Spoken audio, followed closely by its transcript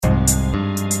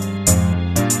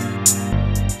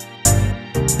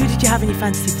Did you have any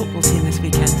fantasy football team this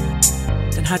weekend?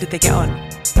 And how did they get on?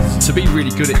 To be really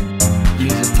good at it, you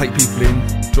need to take people in,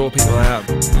 draw people out,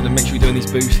 and then make sure you're doing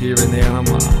these boosts here and there. And I'm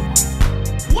like,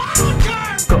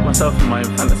 Got myself in my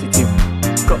own fantasy team.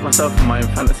 Got myself in my own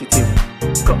fantasy team.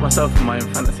 Got myself in my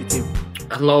own fantasy team.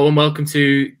 Hello and welcome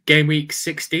to Gameweek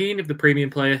 16 of the Premium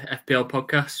Player FPL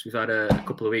podcast. We've had a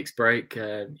couple of weeks break.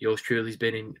 Yours truly's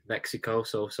been in Mexico,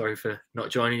 so sorry for not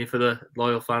joining you for the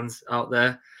loyal fans out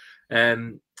there.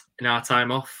 In our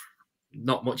time off,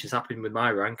 not much has happened with my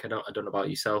rank. I don't know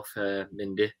about yourself,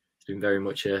 Mindy. It's been very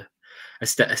much a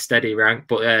steady rank,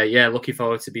 but looking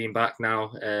forward to being back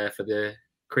now for the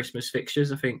Christmas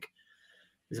fixtures. I think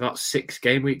there's about 6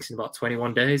 game weeks in about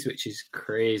 21 days, which is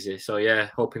crazy. So yeah,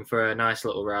 hoping for a nice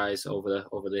little rise over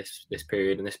this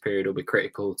period, and this period will be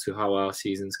critical to how our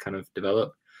seasons kind of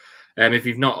develop. If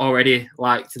you've not already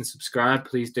liked and subscribed,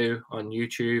 please do on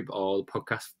YouTube or the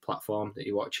podcast platform that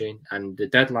you're watching. And the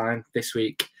deadline this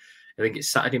week, I think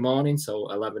it's Saturday morning, so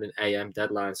 11 a.m.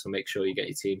 deadline. So make sure you get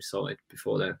your team sorted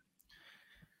before then.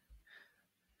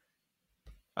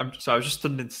 I was just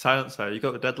stunned into silence there. You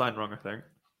got the deadline wrong, I think.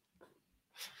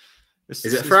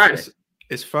 Is it Friday?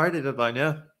 It's Friday deadline,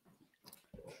 yeah.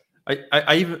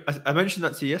 I mentioned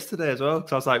that to you yesterday as well,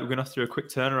 because I was like, we're going to have to do a quick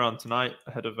turnaround tonight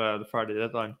ahead of the Friday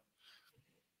deadline.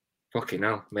 Fucking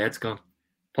hell, my head's gone.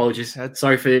 Apologies.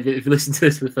 Sorry if you listened to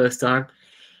this for the first time.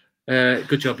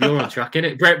 Good job, you're on track,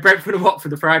 innit? Brentford and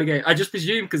Watford, the Friday game. I just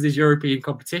presume because there's European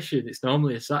competition, it's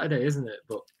normally a Saturday, isn't it?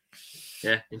 But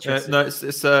yeah, interesting. No, it's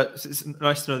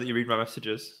nice to know that you read my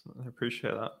messages. I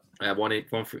appreciate that. One in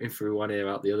through one ear,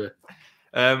 out the other.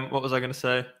 What was I going to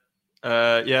say?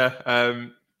 I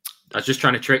was just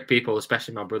trying to trick people,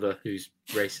 especially my brother who's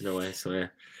racing away. So yeah.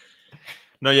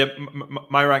 No, yeah,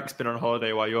 my rank's been on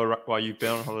holiday while you've been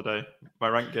on holiday. My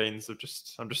rank gains I'm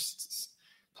just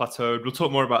plateaued. We'll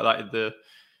talk more about that in the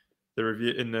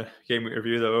review, in the game week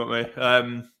review, though,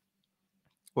 won't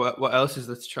we? What else is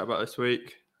there to chat about this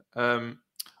week? What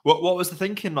was the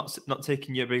thinking? Not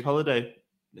taking your big holiday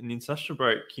in the international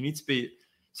break. You need to be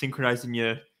synchronizing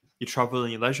your travel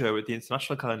and your leisure with the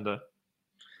international calendar.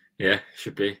 Yeah,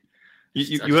 should be.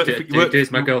 You work, as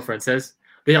my girlfriend says.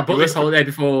 But yeah, I booked this holiday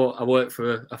before I worked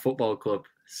for a football club.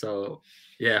 So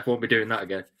yeah, I won't be doing that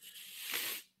again.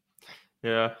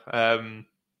 Yeah.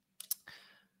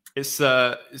 It's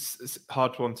a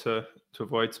hard one to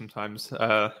avoid sometimes,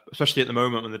 especially at the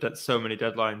moment when there's so many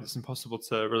deadlines. It's impossible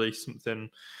to release something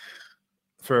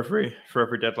for every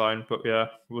deadline. But yeah,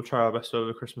 we'll try our best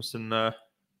over Christmas and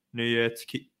New Year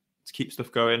to keep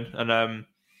stuff going. And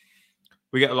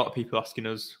we get a lot of people asking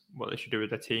us what they should do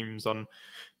with their teams on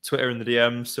Twitter and the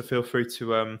DMs. So feel free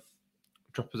to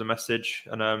drop us a message.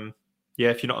 And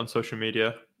if you're not on social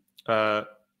media, we're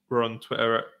on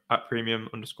Twitter at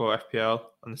 @premium_FPL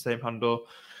on the same handle,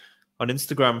 on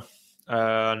Instagram.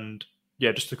 And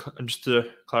yeah, just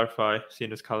to clarify,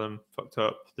 seeing as Callum fucked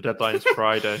up, the deadline is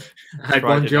Friday. I had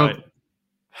one job.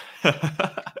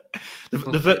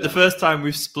 The first time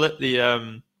we've split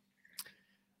that.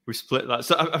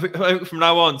 So I think from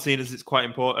now on, seeing as it's quite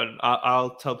important,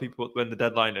 I'll tell people when the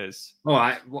deadline is. All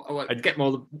right, I'd get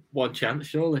more than one chance,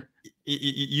 surely.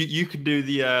 You can do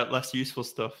the less useful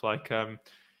stuff, like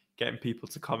getting people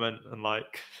to comment and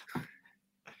like.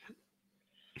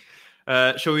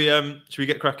 Shall we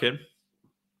get cracking?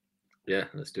 Yeah,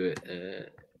 let's do it.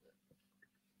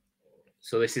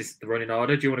 So this is the running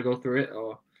order. Do you want to go through it,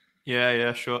 or?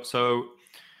 Yeah, sure. So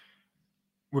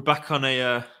we're back on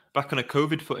a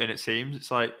COVID footing. It seems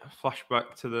it's like a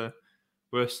flashback to the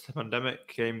worst pandemic,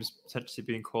 games potentially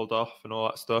being called off and all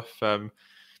that stuff.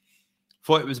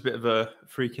 Thought it was a bit of a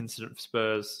freak incident for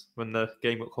Spurs when the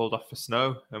game got called off for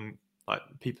snow, and like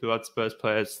people who had Spurs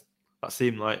players, that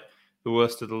seemed like the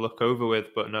worst of the luck over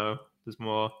with. But no, there's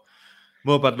more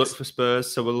bad luck for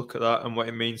Spurs. So we'll look at that and what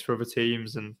it means for other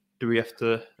teams, and do we have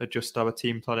to adjust our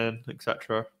team planning,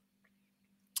 etc.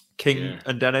 King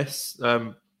and Dennis,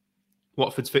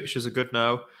 Watford's fixtures are good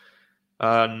now,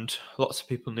 and lots of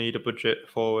people need a budget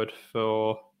forward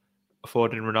for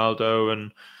affording Ronaldo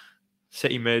and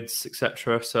City mids,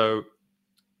 etc. So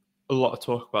a lot of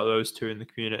talk about those two in the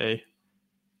community.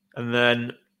 And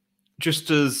then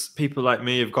just as people like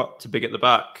me have got to big at the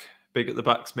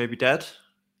back's maybe dead,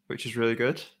 which is really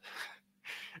good.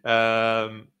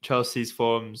 Chelsea's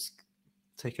form's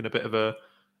taken a bit of a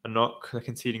knock. They're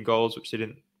conceding goals, which they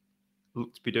didn't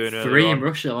look to be doing earlier 3 on. in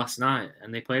Russia last night,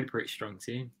 and they played a pretty strong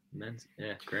team.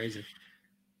 Yeah, crazy.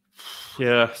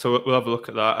 Yeah, so we'll have a look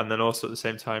at that, and then also at the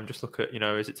same time, just look at,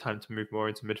 is it time to move more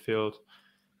into midfield?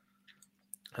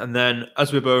 And then,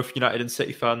 as we're both United and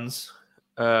City fans,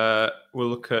 we'll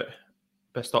look at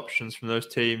best options from those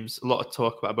teams. A lot of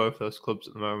talk about both those clubs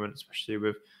at the moment, especially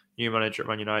with new manager at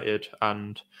Man United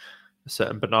and a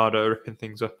certain Bernardo ripping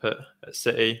things up at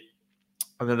City.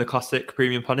 And then the classic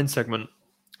premium planning segment.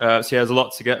 So there's a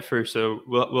lot to get through. So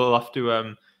we'll have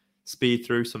to speed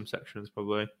through some sections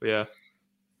probably. But yeah,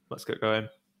 let's get going.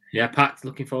 Yeah, packed.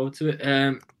 Looking forward to it.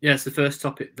 It's the first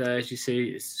topic there, as you see.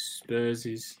 It's Spurs.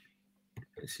 This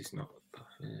is not.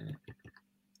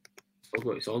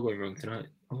 It's all going wrong tonight.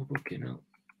 Oh, fucking hell.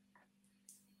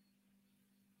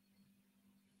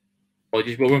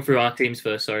 We'll run through our teams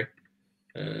first. Sorry.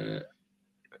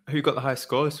 Who got the highest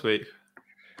score this week?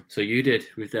 So you did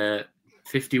with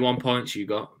 51 points. You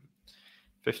got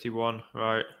 51,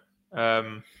 right?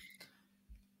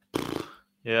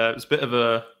 Yeah, it was a bit of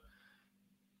a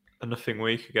nothing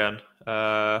week again.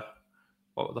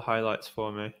 What were the highlights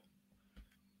for me?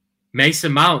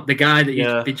 Mason Mount, the guy that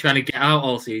you've been trying to get out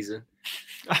all season.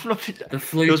 I've not been. The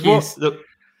flukiest.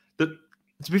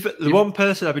 To be fair, the one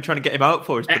person I've been trying to get him out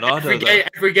for is Bernardo.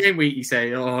 Every game week you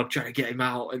say, "Oh, I'm trying to get him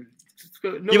out," and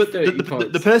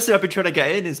the person I've been trying to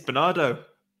get in is Bernardo.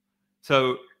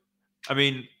 So, I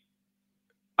mean,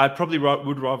 I probably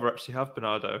would rather actually have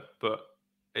Bernardo, but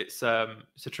it's a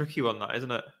tricky one, that,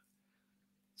 isn't it?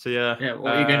 So yeah. Yeah.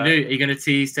 What are you going to do? Are you going to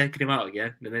tease taking him out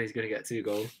again, and then he's going to get 2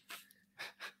 goals?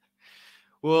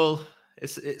 Well,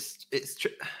 it's.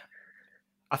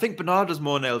 I think Bernardo's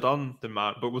more nailed on than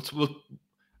Mount, but we're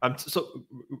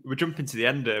jumping to the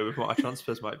end here with what our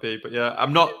transfers might be. But yeah,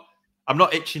 I'm not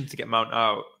itching to get Mount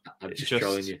out. I'm just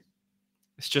trolling you.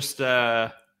 It's just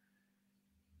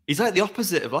he's like the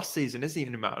opposite of last season, isn't he,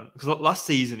 Mount? Because last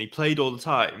season he played all the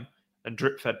time and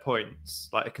drip fed points,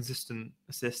 like a consistent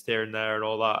assist here and there and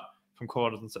all that from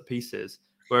corners and set pieces.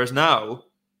 Whereas now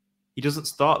he doesn't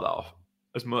start that off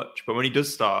as much, but when he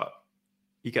does start,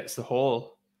 he gets the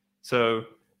haul. So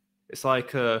it's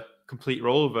like a complete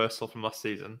role reversal from last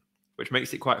season, which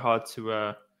makes it quite hard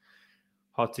to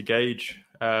gauge.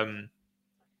 But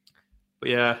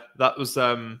yeah, that was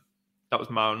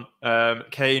Mount.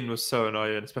 Kane was so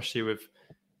annoying, especially with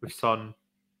Son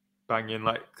banging.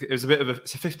 Like it was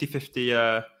it's a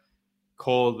 50-50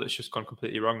 call that's just gone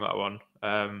completely wrong, that one.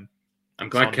 I'm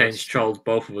glad Kane's trolled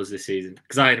both of us this season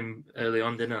because I had him early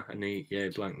on, didn't I? And he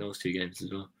blanked those 2 games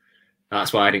as well.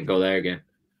 That's why I didn't go there again.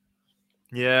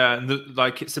 Yeah, and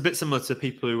it's a bit similar to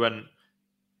people who went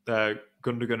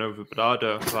Gundogan over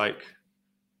Bernardo. Like,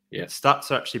 yeah,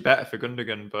 stats are actually better for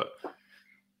Gundogan, but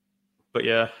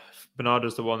yeah,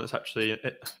 Bernardo's the one that's actually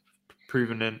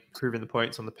proving the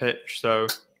points on the pitch. So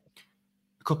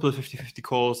a couple of 50-50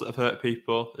 calls that have hurt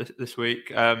people this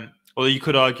week. Although you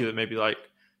could argue that maybe like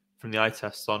from the eye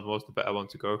test on was the better one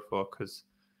to go for because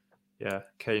yeah,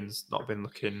 Kane's not been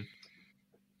looking.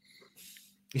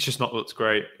 He's just not looked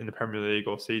great in the Premier League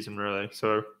all season, really.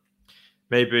 So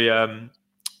maybe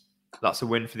that's a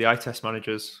win for the eye test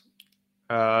managers.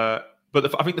 But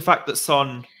I think the fact that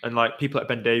Son and like people like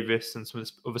Ben Davis and some of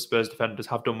the other Spurs defenders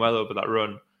have done well over that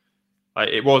run, like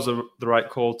it was the right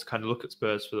call to kind of look at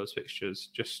Spurs for those fixtures.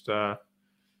 Just not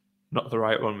the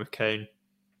right one with Kane.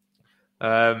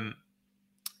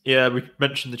 Yeah, we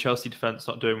mentioned the Chelsea defence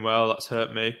not doing well. That's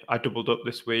hurt me. I doubled up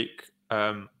this week.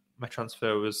 My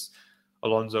transfer was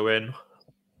Alonso in.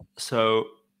 So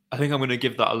I think I'm going to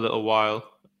give that a little while,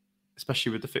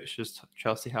 especially with the fixtures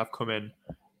Chelsea have come in.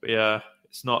 But yeah,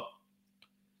 it's not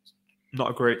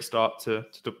a great start to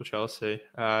double Chelsea.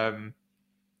 I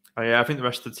think the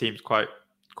rest of the team's quite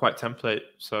template.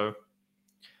 So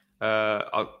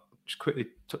I'll just quickly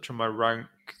touch on my rank.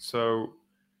 So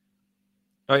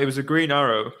it was a green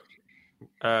arrow,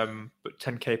 but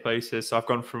 10k places. So I've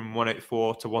gone from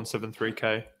 184 to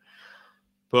 173k.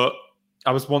 But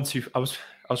I was ranked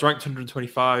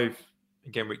 125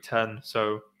 in game week 10.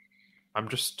 So I'm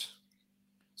just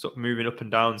sort of moving up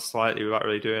and down slightly without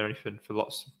really doing anything for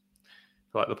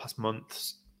like the past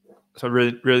months. So I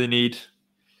really need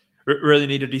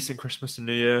a decent Christmas and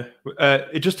New Year.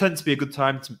 It just tends to be a good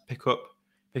time to pick up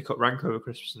rank over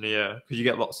Christmas and New Year because you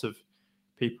get lots of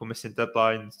people missing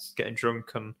deadlines, getting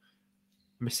drunk and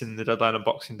missing the deadline on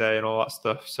Boxing Day and all that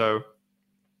stuff. So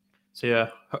yeah,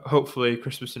 hopefully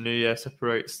Christmas and New Year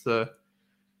separates us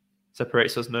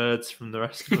nerds from the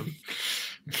rest of them.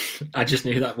 I just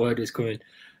knew that word was coming.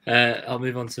 I'll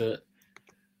move on to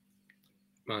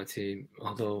my team,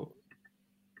 although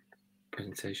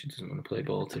presentation doesn't want to play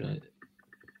ball tonight.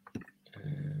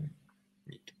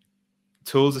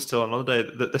 Tools are still on holiday.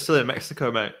 They're still in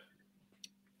Mexico, mate.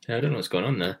 I don't know what's going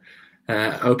on there. I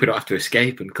hope I don't have to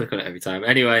escape and click on it every time.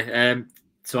 Anyway,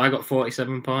 so I got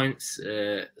 47 points.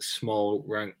 Small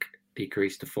rank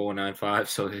decreased to 495.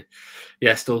 So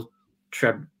yeah, still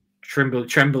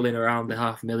trembling around the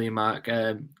 500,000 mark.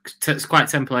 It's quite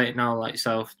templated now, like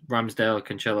yourself. Ramsdale,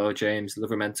 Cancelo, James,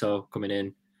 Livramento coming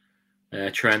in.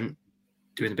 Trent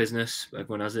doing the business.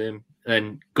 Everyone has him.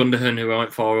 Then Gundogan, who I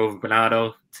went for over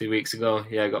Bernardo 2 weeks ago.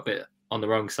 Yeah, got a bit on the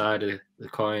wrong side of the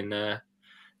coin there.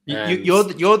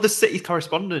 You're the City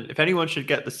correspondent. If anyone should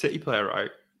get the City player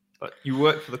right, but you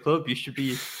work for the club, you should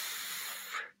be.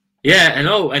 Yeah, I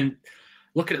know. And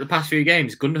looking at the past few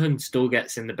games, Gundogan still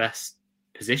gets in the best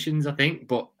positions, I think.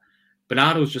 But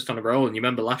Bernardo's just on a roll. And you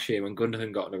remember last year when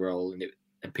Gundogan got on a roll,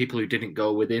 and people who didn't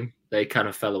go with him, they kind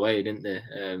of fell away, didn't they?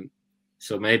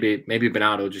 So maybe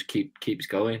Bernardo just keeps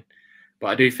going. But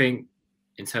I do think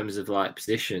in terms of like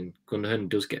position, Gundogan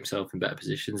does get himself in better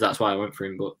positions. That's why I went for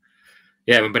him. But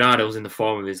yeah, when Bernardo's in the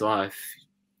form of his life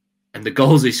and the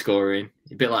goals he's scoring,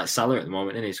 a bit like Salah at the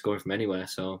moment, isn't he? Scoring from anywhere.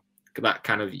 So that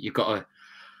kind of you got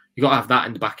to have that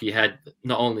in the back of your head.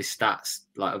 Not only stats,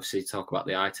 like obviously talk about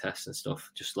the eye test and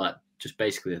stuff, just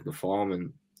basically the form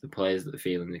and the players that they're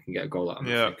feeling they can get a goal out of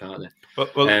them, can't they?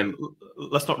 Well,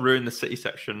 let's not ruin the City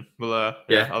section. Well,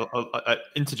 I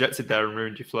interjected there and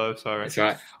ruined your flow. Sorry. That's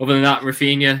right. Other than that,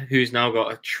 Rafinha, who's now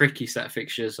got a tricky set of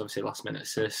fixtures, obviously last minute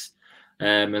assist,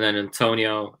 and then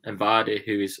Antonio and Vardy,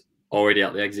 who is already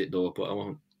out the exit door, but I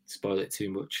won't spoil it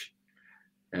too much.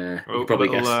 You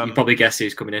probably guess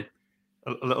who's coming in.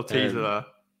 A little teaser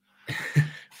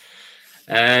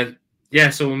there.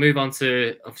 So we'll move on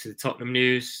to obviously the Tottenham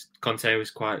news. Conte was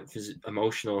quite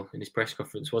emotional in his press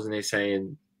conference, wasn't he?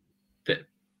 Saying that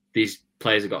these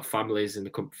players have got families and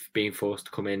they're being forced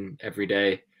to come in every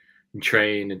day and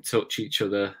train and touch each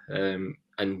other,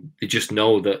 and they just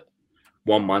know that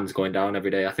one man's going down every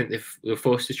day. I think they were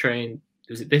forced to train.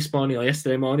 Was it this morning or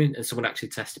yesterday morning? And someone actually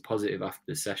tested positive after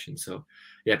the session. So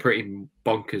yeah, pretty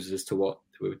bonkers as to what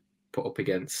they were put up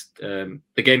against. The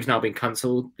game's now been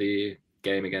cancelled. The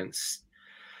game against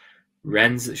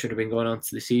Rennes that should have been going on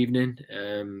to this evening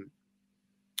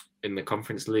in the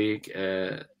Conference League.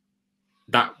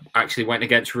 That actually went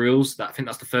against rules. I think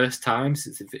that's the first time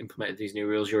since they've implemented these new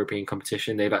rules, European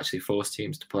competition, they've actually forced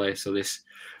teams to play. So this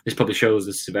probably shows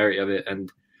the severity of it. And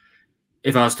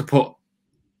if I was to put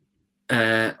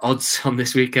odds on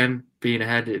this weekend being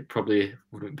ahead, it probably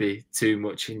wouldn't be too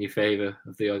much in your favour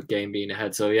of the odd game being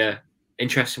ahead. So yeah,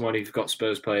 interesting one. If you've got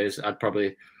Spurs players, I'd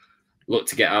probably look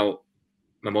to get out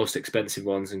my most expensive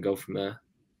ones and go from there.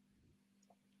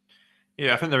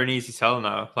 Yeah, I think they're an easy sell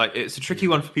now. Like, it's a tricky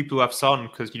one for people who have Son,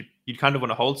 because you'd kind of want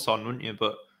to hold Son, wouldn't you?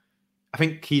 But I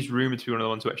think he's rumoured to be one of the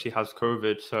ones who actually has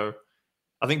COVID. So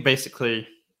I think basically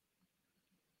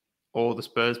all the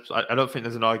Spurs, I don't think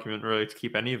there's an argument really to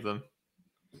keep any of them.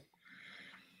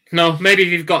 No, maybe if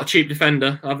you've got a cheap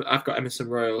defender. I've got Emerson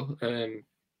Royal, and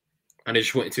I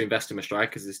just wanted to invest in my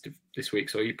strikers this week,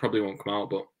 so you probably won't come out.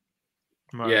 But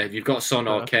yeah, if you've got Son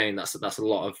or Kane, that's a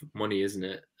lot of money, isn't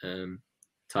it?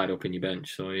 Tied up in your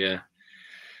bench. So yeah.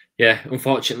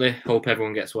 Unfortunately, hope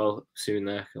everyone gets well soon.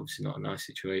 There, obviously not a nice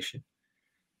situation.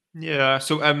 Yeah.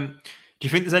 So, do you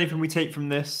think there's anything we take from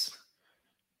this,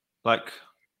 like,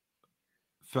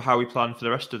 for how we plan for the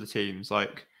rest of the teams?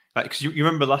 Like, because you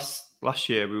remember last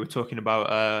year we were talking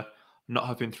about not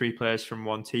having 3 players from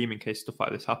one team in case stuff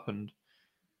like this happened.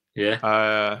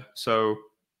 Yeah. So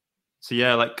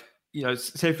yeah, like, you know,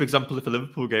 say for example, if a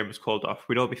Liverpool game was called off,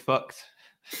 we'd all be fucked,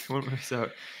 wouldn't we? So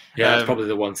yeah, it's probably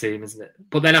the one team, isn't it?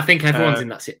 But then I think everyone's in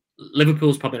that.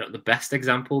 Liverpool's probably not the best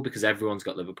example because everyone's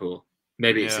got Liverpool.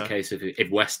 Maybe it's a case of if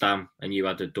West Ham and you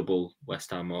had a double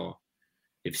West Ham, or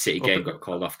if City game got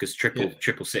called off, because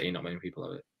triple City, not many people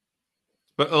have it.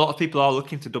 But a lot of people are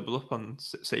looking to double up on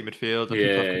City midfield, and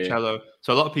people have Cancelo.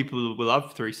 So a lot of people will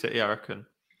have 3 City, I reckon.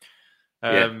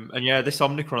 And yeah, this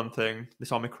Omicron,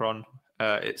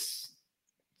 it's.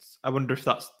 I wonder if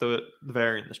that's the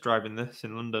variant that's driving this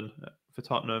in London for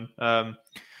Tottenham.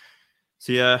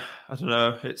 So yeah, I don't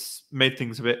know. It's made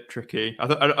things a bit tricky. I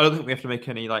don't think we have to make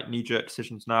any like knee-jerk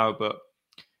decisions now, but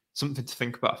something to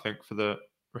think about, I think, for the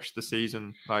rest of the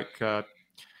season. Like, the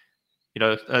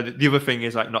other thing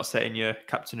is like not setting your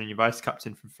captain and your vice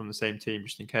captain from the same team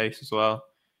just in case as well,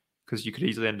 because you could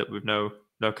easily end up with no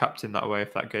captain that way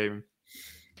if that game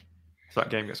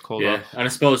gets called off. And I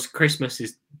suppose Christmas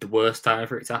is the worst time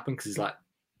for it to happen because it's like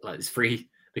it's free.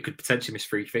 They could potentially miss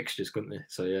 3 fixtures, couldn't they?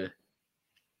 So yeah,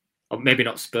 or maybe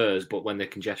not Spurs, but when the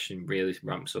congestion really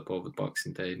ramps up over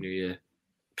Boxing Day, New Year,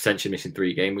 potentially missing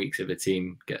 3 game weeks if the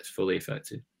team gets fully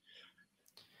affected.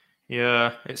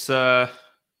 Yeah, it's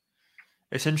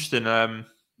interesting. I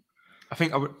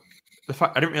think the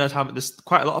fact I didn't realize how there's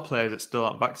quite a lot of players that still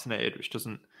aren't vaccinated, which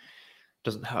doesn't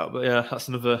help. But yeah, that's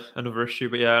another issue.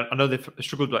 But yeah, I know they've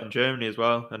struggled with that in Germany as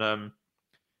well. And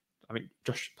I mean,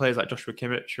 players like Joshua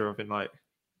Kimmich are having like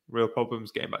real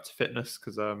problems getting back to fitness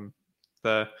because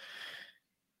their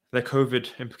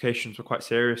COVID implications were quite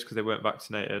serious because they weren't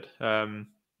vaccinated. So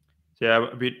yeah,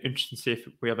 it'd be interesting to see if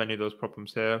we have any of those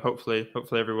problems here. Hopefully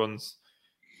everyone's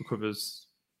recovers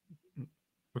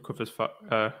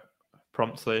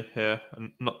promptly here,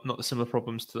 and not the similar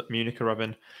problems that Munich are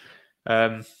having.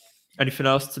 Anything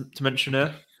else to mention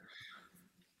here?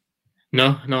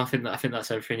 No, I think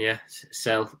that's everything. Yeah,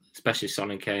 sell, especially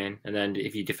Son and Kane, and then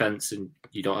if you defense and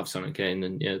you don't have Son and Kane,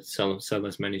 then yeah, sell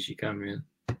as many as you can. Really.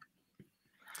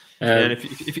 And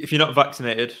if you're not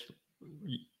vaccinated,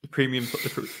 the premium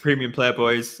player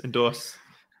boys endorse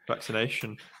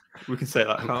vaccination. We can say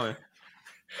that, can't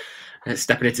we?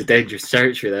 Stepping into dangerous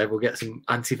territory there. We'll get some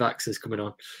anti-vaxxers coming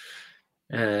on.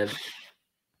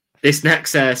 This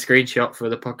next screenshot for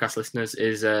the podcast listeners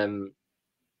is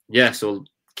so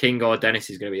King or Dennis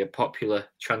is going to be a popular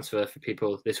transfer for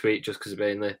people this week just because of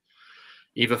being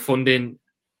either funding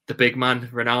the big man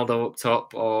Ronaldo up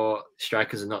top, or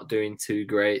strikers are not doing too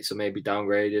great, so maybe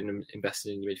downgrading and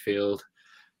investing in the midfield.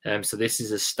 So this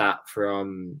is a stat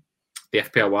from the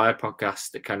FPL Wire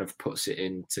podcast that kind of puts it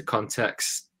into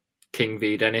context. King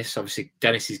v Dennis. Obviously,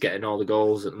 Dennis is getting all the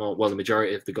goals at the moment. Well, the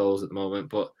majority of the goals at the moment.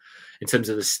 But in terms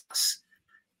of the stats,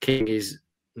 King is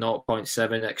 0.7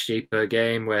 XG per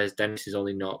game, whereas Dennis is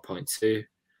only 0.2.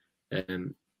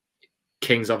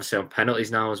 King's obviously on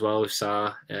penalties now as well with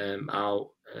Sarr out.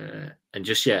 And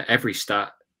just, every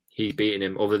stat he's beating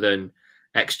him other than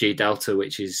XG Delta,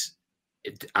 which is,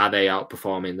 are they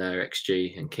outperforming their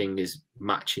XG? And King is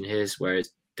matching his, whereas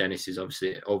Dennis is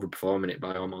obviously overperforming it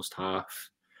by almost half.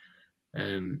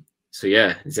 Is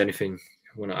there anything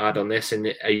you want to add on this?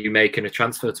 And are you making a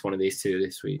transfer to one of these two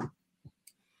this week?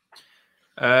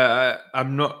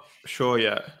 I'm not sure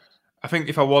yet. I think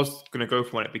if I was going to go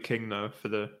for one, it'd be King, though, for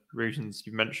the reasons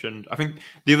you mentioned. I think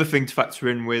the other thing to factor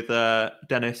in with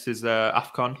Dennis is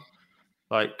AFCON.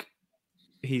 Like,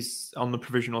 he's on the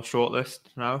provisional shortlist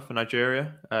now for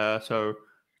Nigeria. So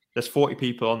there's 40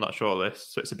 people on that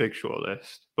shortlist, so it's a big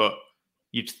shortlist. But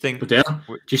you'd think... But do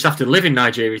you just have to live in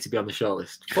Nigeria to be on the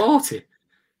shortlist? 40?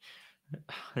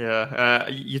 Yeah.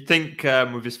 You'd think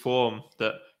with his form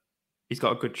that he's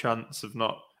got a good chance of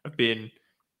being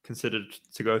considered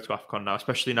to go to AFCON now,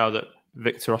 especially now that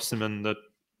Victor Osimhen, the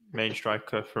main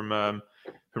striker from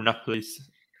Napoli's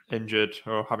injured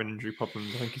or having injury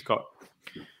problems. I think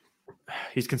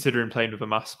he's considering playing with a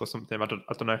mask or something. I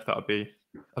don't know if that'll be.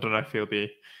 I don't know if he'll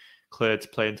be cleared to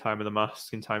play in time with a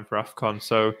mask in time for AFCON.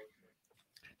 So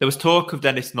there was talk of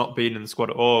Dennis not being in the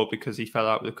squad at all because he fell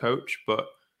out with the coach, but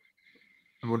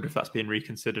I wonder if that's being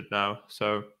reconsidered now.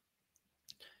 So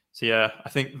yeah, I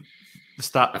think the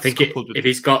stats. I think if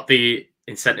he's got the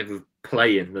incentive of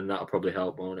playing, then that'll probably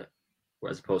help, won't it?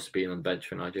 As opposed to being on the bench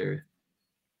for Nigeria.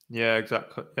 Yeah,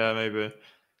 exactly. Yeah, maybe.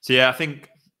 So yeah, I think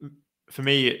for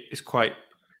me it's quite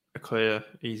a clear,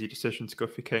 easy decision to go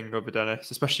for King over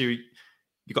Dennis. Especially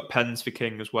you got pens for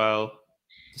King as well.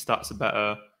 The stats are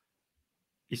better.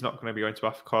 He's not going to be going to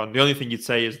AFCON. The only thing you'd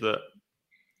say is that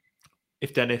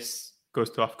if Dennis goes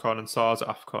to AFCON and Sarr's at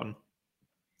AFCON,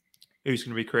 who's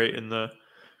going to be creating the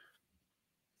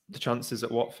chances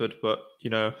at Watford? But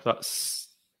that's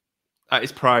at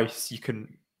his price. You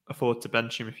can afford to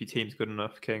bench him if your team's good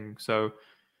enough, King. So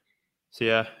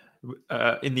yeah,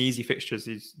 in the easy fixtures,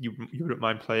 you wouldn't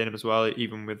mind playing him as well,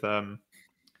 even with the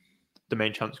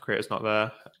main chance creators not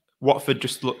there. Watford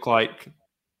just look like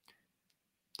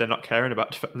they're not caring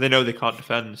about. They know they can't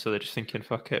defend, so they're just thinking,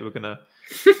 "Fuck it, we're gonna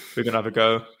have a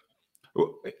go."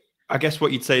 I guess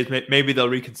what you'd say is maybe they'll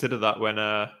reconsider that when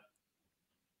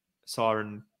Sarr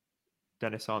and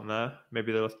Dennis aren't there.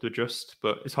 Maybe they'll have to adjust,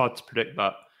 but it's hard to predict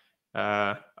that.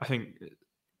 I think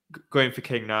going for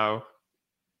King now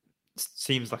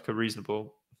seems like a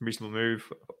reasonable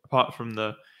move. Apart from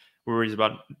the worries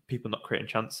about people not creating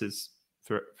chances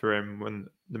for him when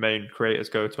the main creators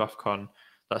go to AFCON,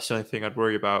 that's the only thing I'd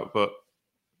worry about. But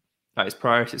at his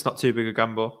price, it's not too big a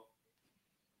gamble.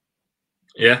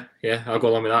 Yeah, I'll go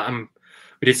along with that.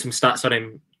 We did some stats on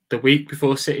him the week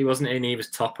before City wasn't in. He was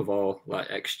top of all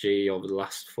XG over the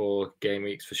last 4 game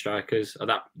weeks for strikers.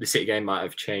 The City game might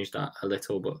have changed that a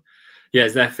little, but yeah,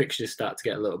 as their fixtures start to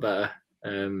get a little better.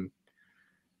 And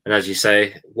as you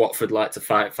say, Watford like to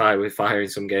fight fire with fire in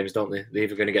some games, don't they? They're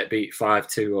either going to get beat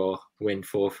 5-2 or win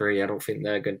 4-3. I don't think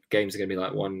their games are going to be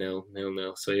like 1-0,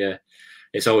 0-0. So yeah,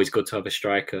 it's always good to have a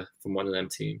striker from one of them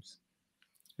teams.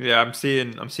 Yeah, I'm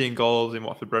seeing goals in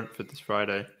Watford Brentford this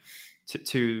Friday.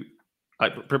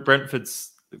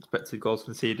 Brentford's expected goals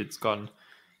conceded's gone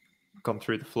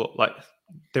through the floor. Like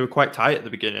they were quite tight at the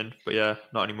beginning, but yeah,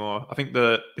 not anymore. I think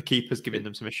the keeper's giving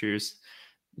them some issues.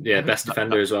 Yeah, best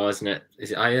defender as well, isn't it?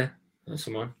 Is it Aya or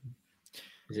someone?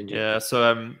 He's injured. Yeah,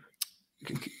 so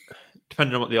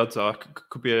depending on what the odds are,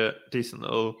 could be a decent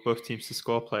little both teams to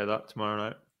score play that tomorrow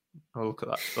night. I'll look at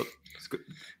that. That's good.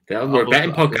 We're a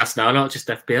betting podcast now, not just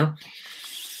FPL.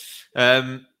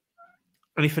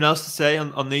 Anything else to say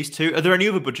on these two? Are there any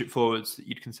other budget forwards that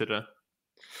you'd consider?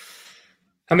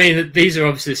 I mean, these are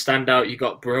obviously standout. You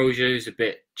got Brozier, who's a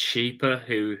bit cheaper,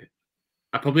 who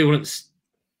I probably wouldn't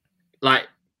like.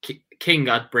 King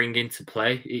I'd bring into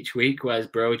play each week, whereas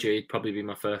Brozier he'd probably be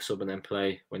my first sub and then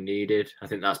play when needed. I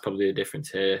think that's probably the difference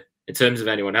here. In terms of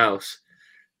anyone else,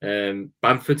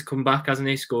 Bamford's come back, hasn't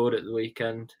he? Scored at the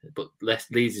weekend, but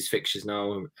Leeds' fixtures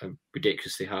now are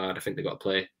ridiculously hard. I think they've got to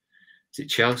play. Is it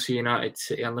Chelsea, United,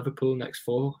 City, and Liverpool next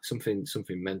 4? Something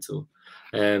mental.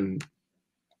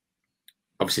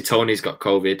 Obviously, Tony's got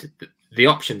COVID. The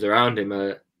options around him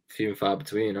are few and far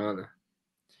between, aren't they?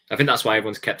 I think that's why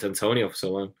everyone's kept Antonio for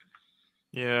so long.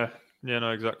 Yeah,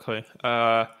 no, exactly.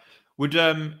 Would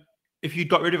if you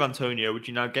got rid of Antonio, would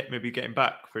you now get him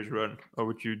back for his run, or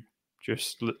would you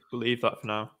just leave that for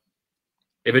now?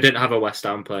 If we didn't have a West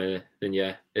Ham player, then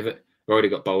yeah. If we've already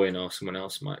got Bowen or someone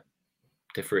else, might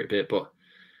differ it a bit. But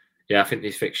yeah, I think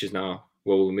these fixtures now.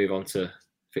 We'll move on to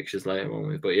fixtures later, won't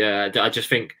we? But yeah, I just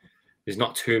think there's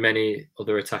not too many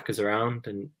other attackers around,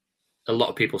 and a lot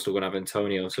of people still going to have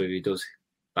Antonio. So if he does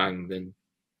bang, then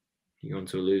you're on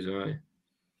to a loser, right?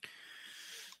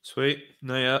 Sweet.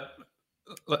 No, yeah.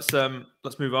 Let's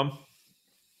move on.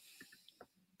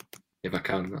 If I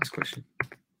can, that's a question.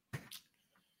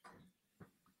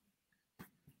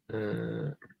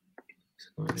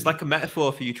 It's like a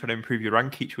metaphor for you trying to improve your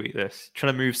rank each week.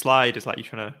 Trying to move slide is like you're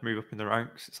trying to move up in the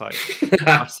ranks. It's like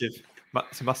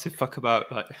it's a massive fuck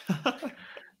about. Like,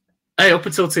 hey, up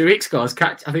until 2 weeks ago, I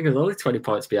think I was only 20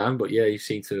 points behind, but yeah, you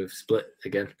seem to have split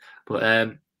again.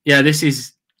 But yeah, this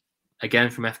is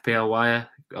again from FPL Wire.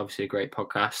 Obviously, a great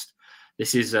podcast.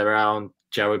 This is around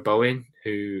Jared Bowen,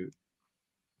 who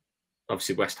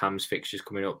obviously West Ham's fixtures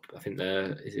coming up. I think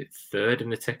is it third in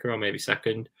the ticker or maybe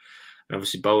second. And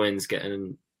obviously Bowen's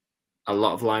getting a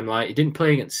lot of limelight. He didn't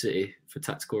play against City for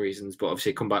tactical reasons, but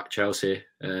obviously come back Chelsea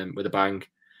with a bang.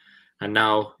 And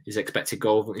now his expected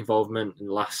goal involvement in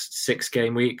the last 6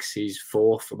 game weeks, he's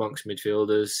 4th amongst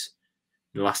midfielders.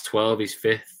 In the last 12, he's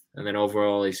 5th. And then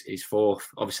overall, he's 4th.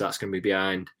 Obviously, that's going to be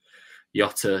behind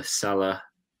Jota, Salah.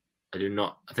 I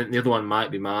think the other one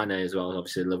might be Mane as well.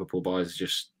 Obviously, the Liverpool boys are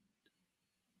just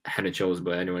head and shoulders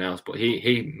above anyone else. But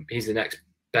he's the next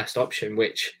best option,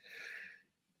 which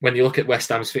when you look at West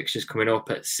Ham's fixtures coming up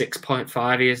at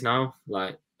 6.5 years now,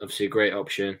 like obviously a great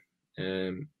option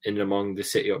in and among the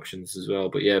City options as well.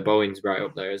 But yeah, Bowen's right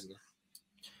up there, isn't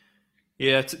he?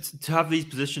 Yeah, to have these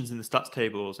positions in the stats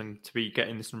tables and to be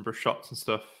getting this number of shots and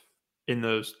stuff in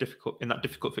that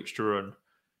difficult fixture run,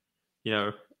 you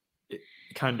know, it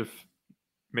kind of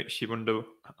makes you wonder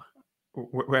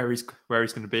where he's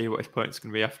going to be, what his point's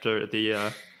going to be after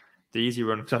the easy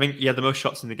run. Because I think he had the most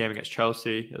shots in the game against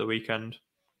Chelsea at the weekend,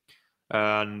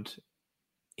 and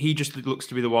he just looks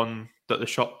to be the one that the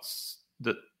shot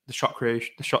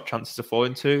chances are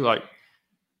falling to. Like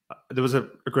there was a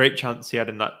great chance he had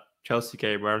in that Chelsea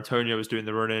game where Antonio was doing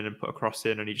the run in and put a cross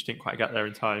in, and he just didn't quite get there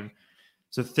in time.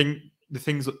 So the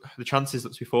chances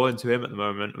look to be falling to him at the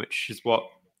moment, which is what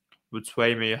would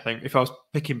sway me. I think if I was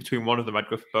picking between one of them, I'd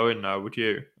go for Bowen now. Would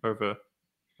you over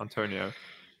Antonio?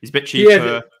 He's a bit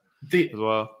cheaper as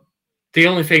well. The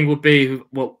only thing would be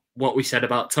what we said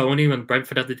about Tony when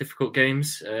Brentford had the difficult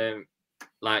games.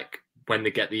 Like when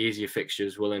they get the easier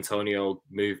fixtures, will Antonio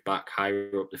move back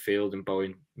higher up the field and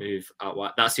Bowen move out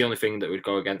wide? That's the only thing that would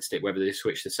go against it, whether they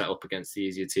switch the setup against the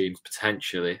easier teams,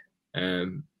 potentially.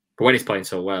 But when he's playing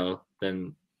so well,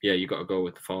 then yeah, you've got to go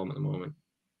with the form at the moment.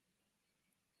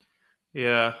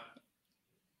 Yeah.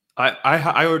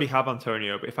 I already have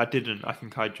Antonio, but if I didn't, I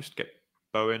think I'd just get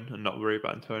Bowen and not worry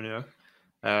about Antonio.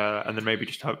 And then maybe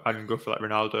just I can go for like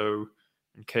Ronaldo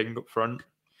and King up front.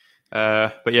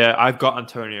 But yeah, I've got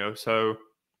Antonio, so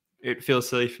it feels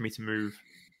silly for me to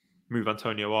move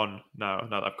Antonio on now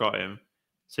that I've got him.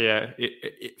 So yeah,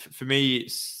 for me,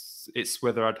 it's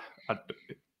whether I'd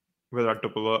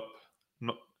double up.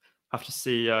 Not have to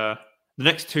see the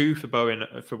next 2 for Bowen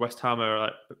for West Ham are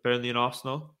like Burnley and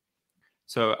Arsenal.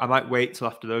 So I might wait till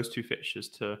after those 2 fixtures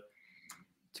to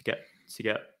get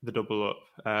the double up.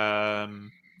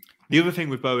 The other thing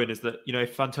with Bowen is that, you know,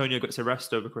 if Antonio gets a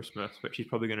rest over Christmas, which he's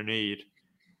probably going to need,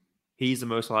 he's the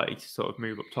most likely to sort of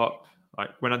move up top.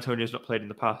 Like when Antonio's not played in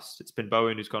the past, it's been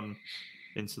Bowen who's gone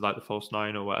into like the false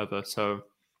 9 or whatever. So,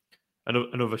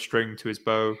 another string to his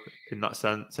bow in that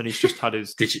sense. And he's just had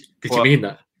his. Did you mean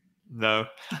that? No,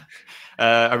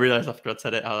 I realised after I'd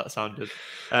said it how that sounded.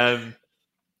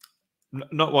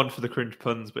 Not one for the cringe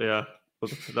puns, but yeah,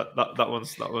 that one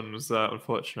was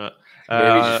unfortunate.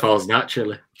 Maybe it just falls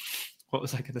naturally. What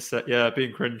was I going to say? Yeah,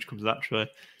 being cringe comes naturally.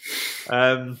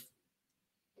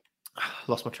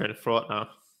 Lost my train of thought now.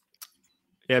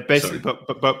 Yeah, basically,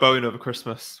 but Bowen over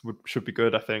Christmas should be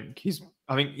good. I think he's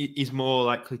more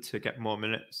likely to get more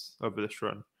minutes over this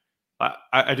run.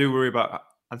 I do worry about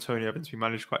Antonio Evans being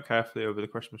managed quite carefully over the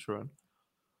Christmas run.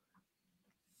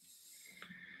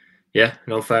 Yeah,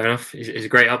 no, fair enough. He's a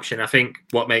great option. I think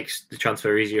what makes the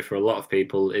transfer easier for a lot of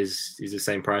people is the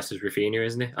same price as Rafinha,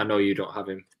 isn't it? I know you don't have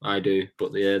him. I do.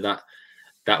 But yeah,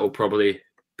 that will probably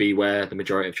be where the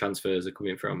majority of transfers are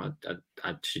coming from.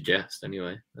 I'd suggest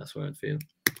anyway. That's what I'd feel.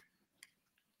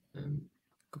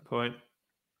 Good point.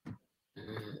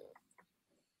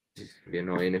 It's be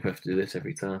annoying if I have to do this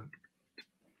every time.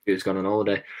 Who's gone on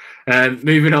holiday?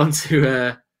 Moving on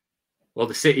to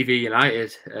the City v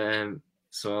United.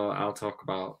 So I'll talk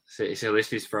about City. So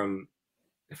this is from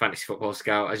the Fantasy Football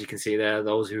Scout. As you can see there,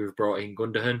 those who have brought in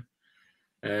Gundogan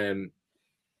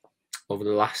over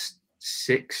the last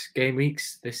 6 game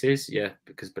weeks. This is,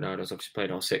 because Bernardo's obviously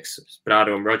played all 6.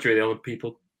 Bernardo and Rodri, the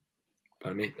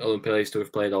only players to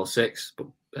have played all 6, but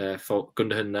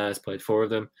Gundogan there has played 4 of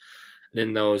them. And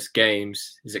in those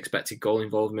games, his expected goal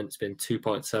involvement's been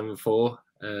 2.74.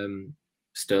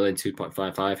 Sterling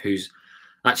 2.55, who's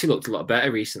actually looked a lot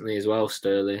better recently as well,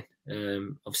 Sterling.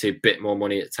 Obviously a bit more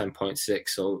money at 10.6,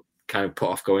 so kind of put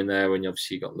off going there when you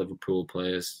obviously got Liverpool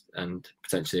players and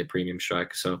potentially a premium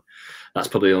striker. So that's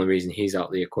probably the only reason he's out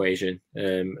of the equation.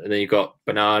 And then you've got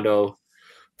Bernardo,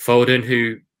 Foden,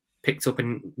 who picked up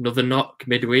another knock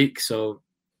midweek. So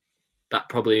that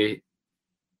probably,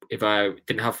 if I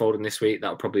didn't have Foden this week, that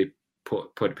would probably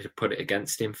put it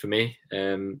against him for me.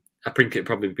 I think it'd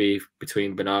probably be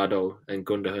between Bernardo and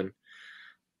Gundogan.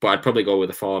 But I'd probably go with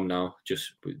the form now,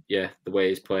 just the way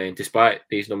he's playing. Despite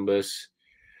these numbers,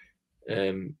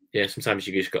 sometimes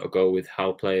you just got to go with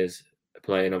how players are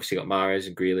playing. Obviously, got Mahrez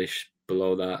and Grealish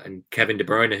below that, and Kevin De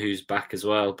Bruyne, who's back as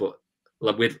well. But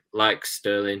with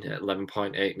Sterling at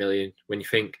 11.8 million, when you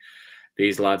think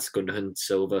these lads, Gundogan,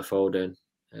 Silva, Foden,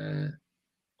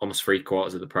 almost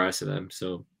 3/4 of the price of them.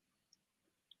 So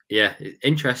yeah,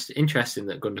 interesting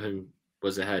that Gundogan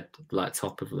was ahead,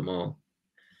 top of them all.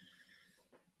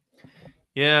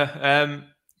 Yeah,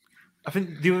 I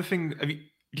think the other thing.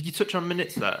 Did you touch on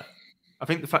minutes there? I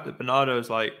think the fact that Bernardo's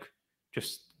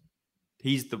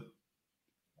he's the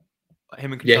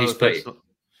him and Cancelo he's played. On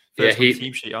the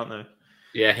team sheet, aren't they?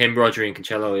 Yeah, him, Rodri, and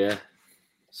Cancelo. Yeah.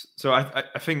 So I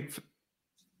think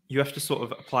you have to sort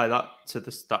of apply that to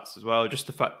the stats as well. Just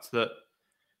the fact that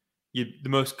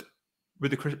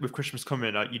with Christmas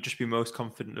coming, you'd just be most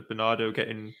confident of Bernardo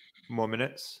getting more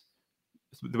minutes.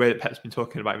 The way that Pep's been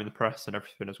talking about him in the press and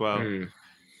everything as well.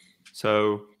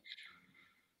 So,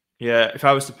 yeah, if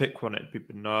I was to pick one, it'd be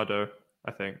Bernardo,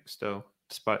 I think, still,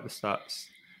 despite the stats.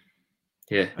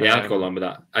 Yeah, I'd go along with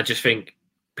that. I just think,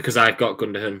 because I've got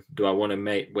Gundogan, do I want to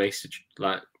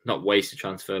not waste a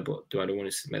transfer, but do I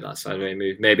want to make that sideways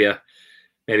move? Maybe I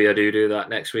do that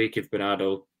next week if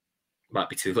Bernardo might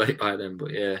be too late by then,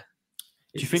 but yeah.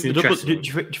 Do you think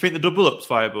the double up's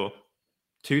viable?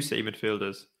 2 City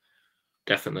midfielders?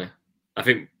 Definitely. I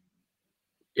think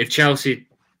if Chelsea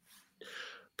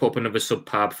put up another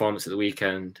subpar performance at the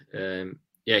weekend,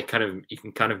 you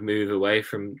can kind of move away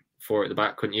from 4 at the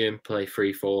back, couldn't you, and play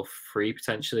 3-4-3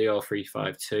 potentially, or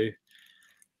 3-5-2.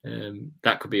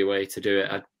 That could be a way to do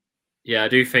it. I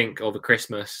do think over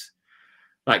Christmas,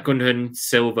 like Gundogan,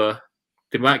 Silva,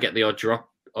 they might get the odd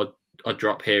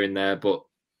drop here and there, but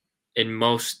in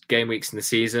most game weeks in the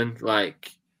season,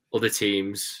 like other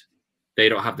teams, they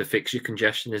don't have the fixture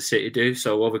congestion as City do.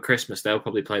 So over Christmas, they'll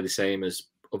probably play the same as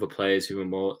other players who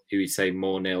we'd say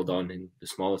more nailed on in the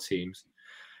smaller teams.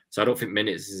 So I don't think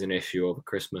minutes is an issue over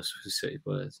Christmas for City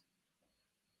players.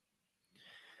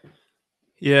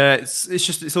 Yeah,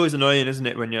 it's always annoying, isn't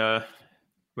it, when you're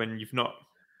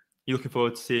looking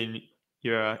forward to seeing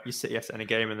your City in a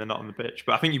game and they're not on the pitch.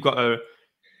 But I think the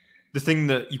thing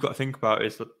that you've got to think about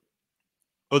is that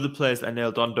other players that are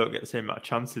nailed on don't get the same amount of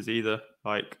chances either.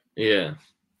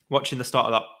 Watching the start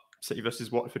of that City versus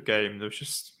Watford game, there was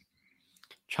just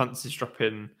chances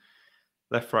dropping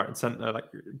left, right, and centre,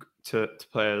 to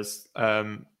players.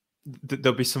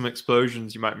 There'll be some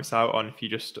explosions you might miss out on if you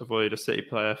just avoid a City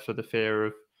player for the fear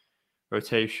of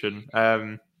rotation.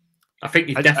 I think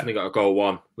you've definitely got to go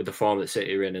one with the form that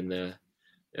City are in and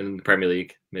in the Premier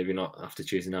League. Maybe not after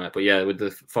Tuesday night, but yeah, with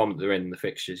the form that they're in the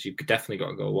fixtures, you've definitely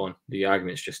got to go 1. The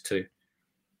argument's just 2.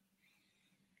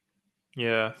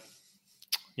 Yeah,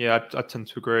 I tend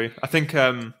to agree. I think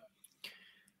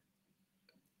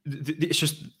it's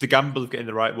just the gamble of getting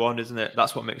the right one, isn't it?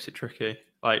 That's what makes it tricky.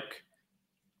 Like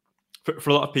for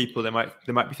a lot of people, they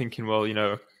might be thinking, well, I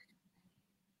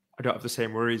don't have the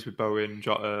same worries with Bowen,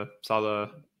 Jota,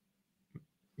 Salah.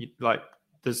 Like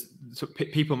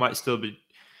people might still be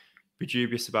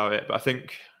dubious about it, but I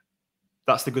think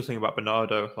that's the good thing about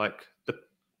Bernardo. Like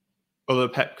although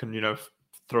Pep can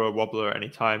throw a wobbler at any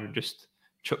time and just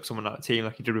chuck someone out of the team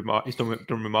like he did with he's done with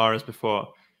Mahrez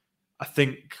before. I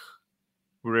think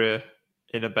we're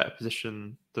in a better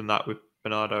position than that with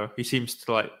Bernardo. He seems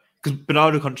to because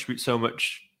Bernardo contributes so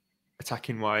much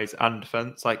attacking wise and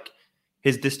defense. Like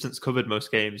his distance covered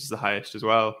most games is the highest as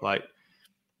well. Like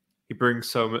he brings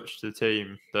so much to the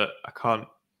team that I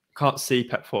can't see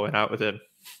Pep falling out with him.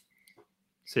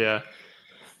 So yeah,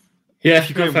 if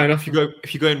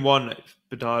you go in 1,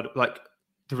 Bernardo, like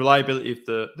the reliability of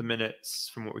the minutes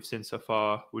from what we've seen so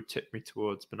far would tip me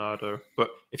towards Bernardo. But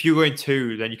if you go in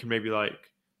 2, then you can maybe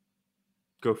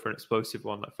go for an explosive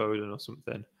one like Foden or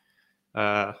something.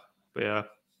 But yeah,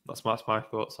 that's my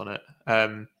thoughts on it.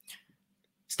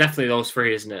 It's definitely those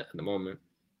 3, isn't it, at the moment?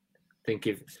 I think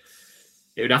if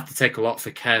it would have to take a lot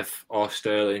for Kev or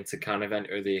Sterling to kind of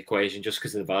enter the equation just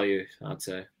because of the value, I'd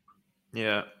say.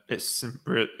 Yeah,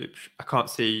 I can't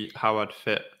see how I'd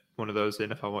fit one of those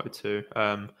in if I wanted to.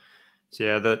 So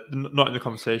yeah, they're not in the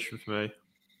conversation for me.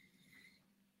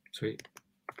 Sweet.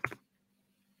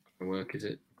 Work, is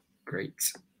it? Great.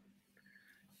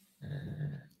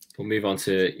 We'll move on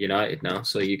to United now.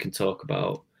 So you can talk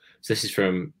about. So this is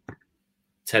from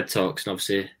TED Talks, and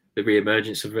obviously the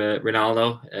re-emergence of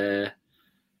Ronaldo.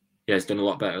 He's done a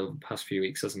lot better the past few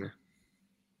weeks, hasn't he?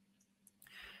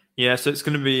 Yeah, so it's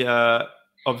going to be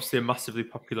obviously a massively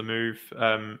popular move.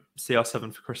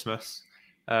 CR7 for Christmas.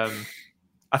 I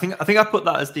think I put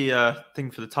that as the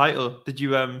thing for the title. Did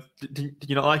you did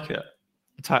you not like it?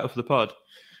 The title for the pod?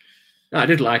 No, I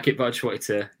did like it, but I just wanted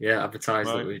to advertise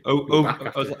that we back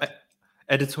after. I was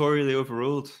editorially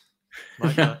overruled.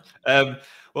 What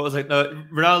was like? No,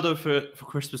 Ronaldo for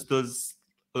Christmas does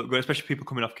look good, especially people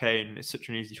coming off Kane. It's such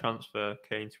an easy transfer,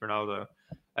 Kane to Ronaldo.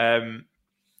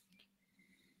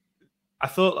 I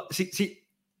thought,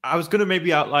 I was going to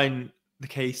maybe outline the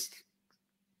case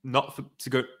not to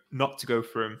go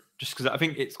for him, just because I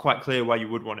think it's quite clear why you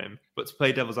would want him. But to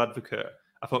play devil's advocate,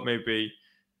 I thought maybe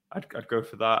I'd go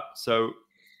for that. So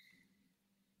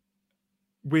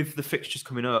with the fixtures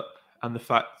coming up and the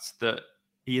fact that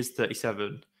he is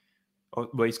 37,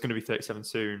 well, he's going to be 37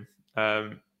 soon.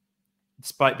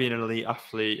 Despite being an elite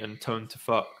athlete and toned to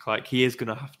fuck, like he is going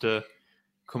to have to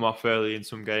come off early in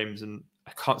some games, and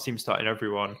I can't see him starting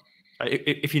everyone.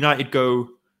 If United go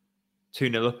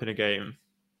 2-0 up in a game,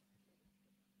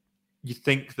 you'd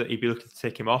think that he'd be looking to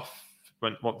take him off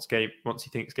once he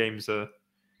thinks games are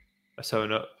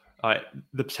sewn up. Like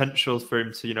the potential for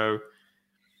him to,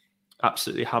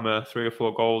 absolutely hammer 3 or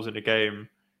 4 goals in a game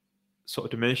sort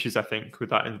of diminishes, I think, with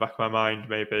that in the back of my mind,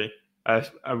 maybe.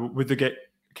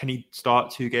 Can he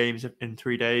start 2 games in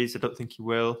 3 days? I don't think he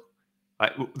will.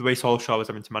 Like the way Solskjaer was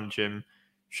having to manage him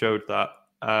showed that.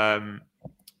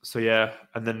 So yeah,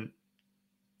 and then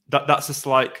that's a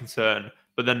slight concern.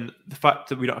 But then the fact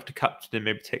that we don't have to captain him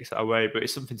maybe takes that away. But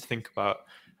it's something to think about.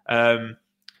 And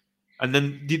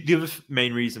then the other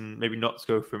main reason maybe not to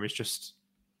go for him is just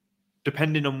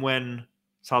depending on when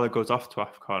Salah goes off to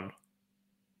AFCON.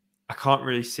 I can't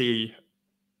really see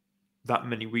that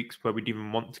many weeks where we'd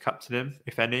even want to captain him,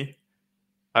 if any.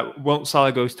 Once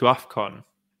Salah goes to AFCON,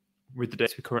 with the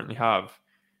dates we currently have,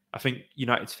 I think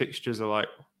United's fixtures are like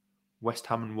West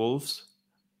Ham and Wolves.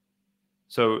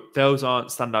 So those aren't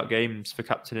standout games for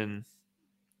captaining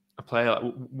a player.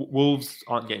 Like, Wolves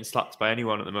aren't getting slapped by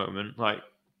anyone at the moment. Like,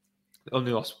 they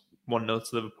only lost 1-0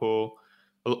 to Liverpool.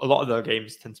 A lot of their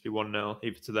games tend to be 1-0,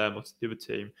 either to them or to the other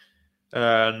team.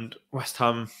 And West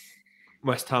Ham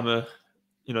are,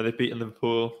 they've beaten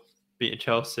Liverpool, beaten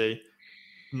Chelsea.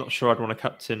 I'm not sure I'd want to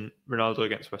captain Ronaldo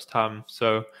against West Ham.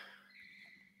 So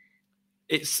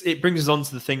it brings us on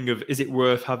to the thing of, is it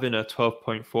worth having a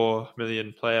 12.4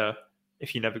 million player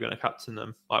if you're never going to captain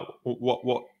them? Like,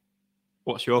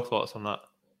 what's your thoughts on that?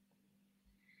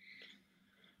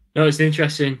 No, it's an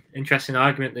interesting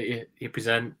argument that you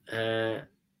present.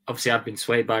 Obviously, I've been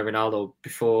swayed by Ronaldo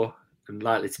before and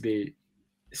likely to be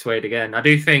swayed again. I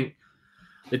do think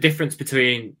the difference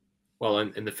between,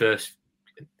 in the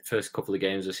first couple of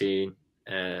games we've seen,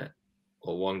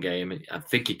 one game. I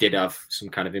think he did have some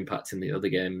kind of impact in the other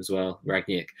game as well,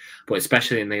 Rangnick. But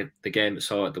especially in the game that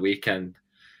saw at the weekend,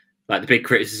 like the big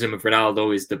criticism of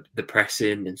Ronaldo is the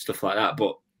pressing and stuff like that.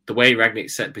 But the way Rangnick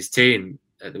set up his team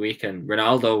at the weekend,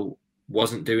 Ronaldo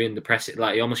wasn't doing the pressing.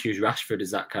 Like he almost used Rashford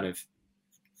as that kind of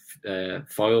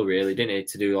foil, really, didn't he,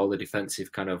 to do all the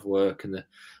defensive kind of work and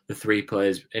the three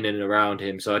players in and around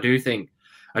him. So I do think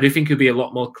he'll be a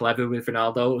lot more clever with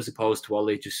Ronaldo as opposed to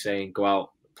Ollie just saying, go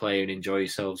out, play and enjoy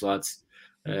yourselves, lads.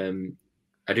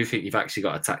 I do think you've actually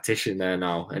got a tactician there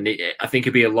now. And I think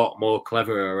he'll be a lot more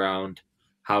clever around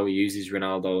how he uses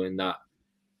Ronaldo in that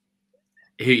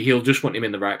he'll just want him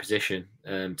in the right position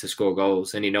to score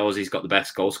goals. And he knows he's got the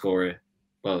best goal scorer.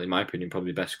 Well, in my opinion,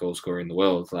 probably the best goal scorer in the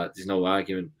world. Like, there's no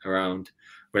argument around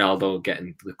Ronaldo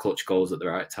getting the clutch goals at the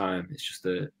right time. It's just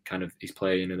the kind of he's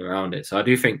playing in and around it. So I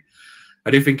do think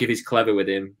if he's clever with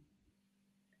him,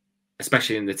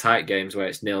 especially in the tight games where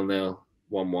it's 0-0,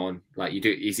 1-1, like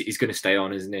he's going to stay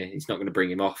on, isn't he? He's not going to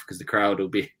bring him off because the crowd will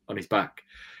be on his back.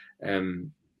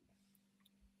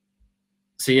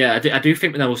 So yeah, I do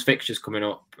think with those fixtures coming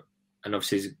up, and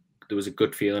obviously there was a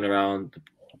good feeling around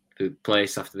the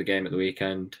place after the game at the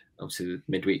weekend. Obviously the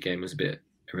midweek game was a bit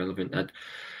irrelevant.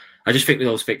 I just think with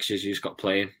those fixtures, you just got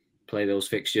to play those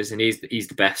fixtures, and he's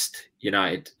the best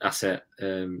United asset.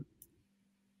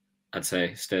 I'd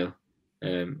say still.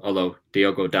 Although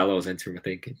Diogo Dalot's entering my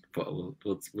thinking, but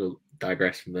we'll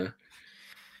digress from there.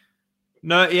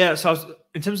 No, yeah. So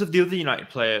in terms of the other United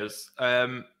players,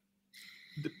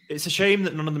 it's a shame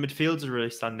that none of the midfielders are really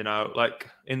standing out. Like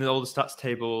in all the stats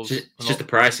tables, it's just the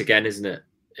price again, isn't it?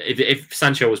 If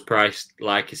Sancho was priced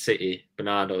like a City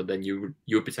Bernardo, then you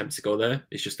would be tempted to go there.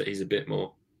 It's just that he's a bit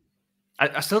more.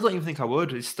 I still don't even think I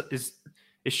would. His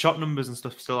shot numbers and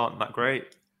stuff still aren't that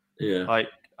great. Yeah. Like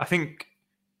I think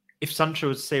if Sancho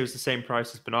was the same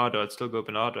price as Bernardo, I'd still go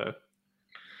Bernardo.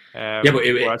 Yeah, but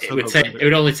it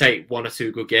would only take one or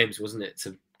two good games, wasn't it,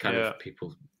 to kind of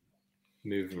people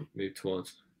move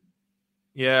towards.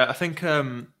 Yeah, I think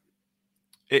it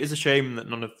is a shame that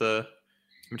none of the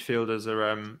midfielders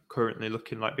are currently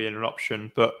looking like being an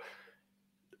option. But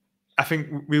I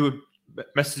think we were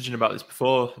messaging about this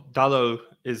before. Dalot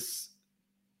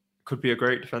could be a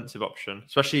great defensive option,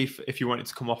 especially if you wanted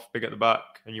to come off big at the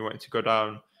back and you wanted to go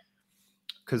down.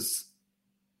 Because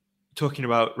talking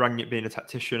about Rangnick being a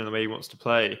tactician and the way he wants to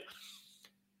play,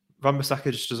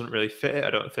 Wan-Bissaka just doesn't really fit it, I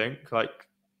don't think. Like,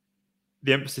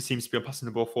 the emphasis seems to be on passing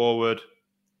the ball forward,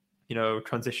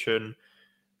 transition,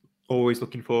 always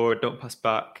looking forward, don't pass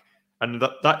back. And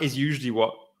that is usually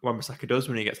what Wan-Bissaka does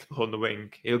when he gets the ball on the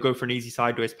wing. He'll go for an easy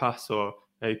sideways pass or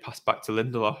maybe pass back to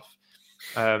Lindelof.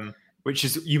 Which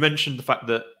is, you mentioned the fact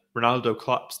that Ronaldo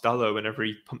claps Dalot whenever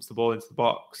he pumps the ball into the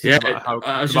box. Yeah,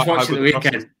 I was just watching the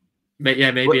weekend.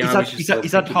 Maybe well,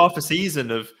 he's had half a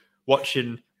season of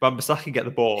watching Wan-Bissaka get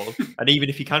the ball, and even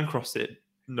if he can cross it,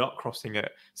 not crossing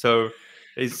it. So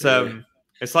it's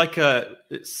like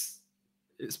it's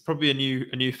probably a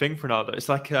new thing for Ronaldo. It's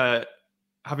like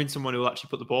having someone who will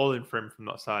actually put the ball in for him from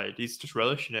that side. He's just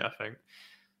relishing it, I think.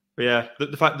 But yeah,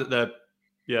 the fact that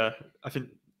I think.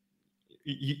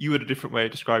 You had a different way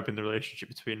of describing the relationship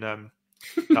between Dalot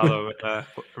and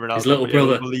Ronaldo. His little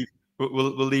brother.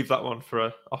 We'll leave that one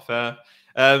for off air.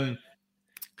 I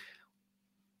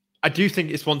do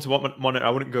think it's one to monitor. I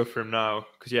wouldn't go for him now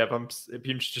because it'd be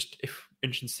interesting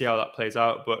to see how that plays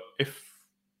out. But if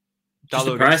just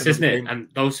the price, isn't it? And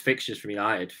those fixtures from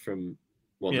United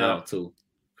now till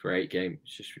for 8 games,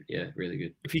 just really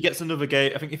good. If he gets another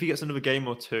game, I think if he gets another game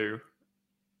or two,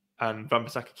 and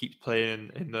Wan-Bissaka keeps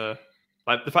playing in the.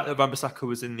 Like the fact that Wan-Bissaka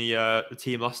was in the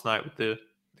team last night with the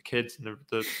kids and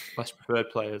the less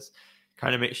preferred players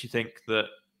kind of makes you think that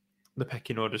the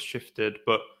pecking order's shifted.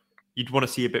 But you'd want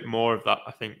to see a bit more of that,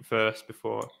 I think, first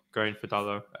before going for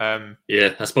Dalot. I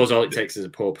suppose all it takes is a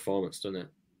poor performance, doesn't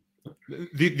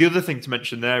it? The other thing to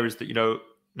mention there is that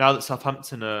now that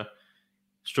Southampton are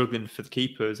struggling for the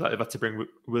keepers, like they've had to bring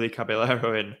Willy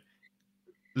Caballero in.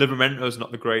 Livermento's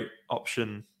not the great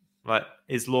option. Like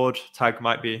his Lord tag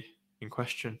might be in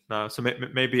question now, so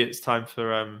maybe it's time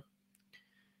for. You're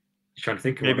trying to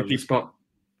think of maybe spot.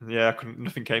 Yeah,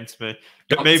 nothing came to me.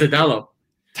 Dr. Dalot.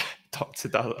 Dr.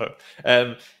 Dalot.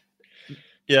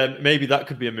 Maybe that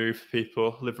could be a move for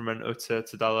people. Livramento to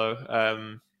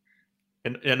Dalot.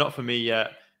 Not for me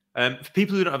yet. For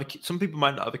people who don't have some people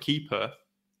might not have a keeper.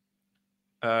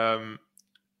 Especially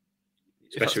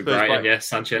with Brighton,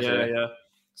 Sanchez. Yeah.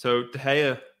 So De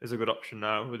Gea is a good option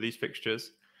now with these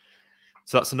fixtures.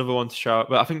 So that's another one to shout.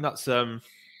 But I think that's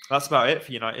about it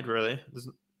for United, really. There's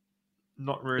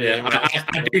not really. Yeah,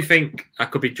 I do think I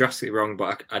could be drastically wrong,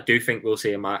 but I do think we'll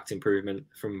see a marked improvement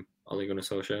from Ole Gunnar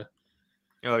Solskjaer.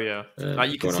 Oh yeah,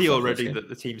 you can going see off that already first that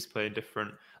the team's playing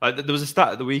different. Like there was a stat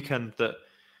at the weekend that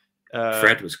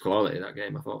Fred was quality that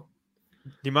game, I thought.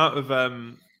 the amount of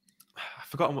I've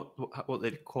forgotten what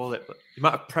they call it, but the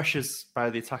amount of pressures by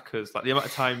the attackers, like the amount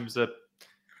of times, do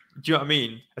you know what I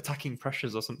mean? Attacking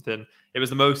pressures or something. It was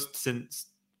the most since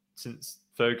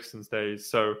Ferguson's days.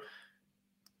 So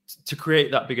to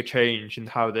create that bigger change in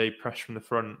how they press from the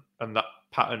front and that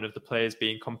pattern of the players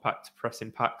being compact,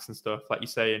 pressing packs and stuff, like you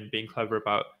say, and being clever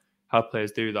about how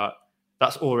players do that,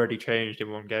 that's already changed in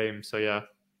one game. So yeah,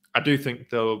 I do think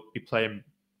they'll be playing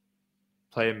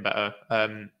better.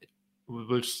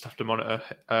 We'll just have to monitor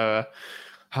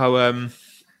how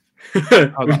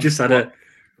we've just had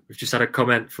a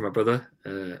comment from my brother.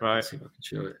 Right. Let's see if I can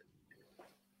show it.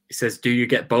 He says, "Do you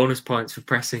get bonus points for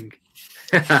pressing?"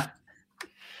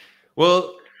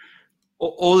 Well,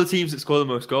 all the teams that score the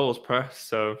most goals press.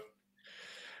 So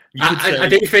I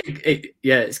do think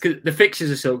it's because the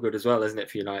fixtures are so good as well, isn't it,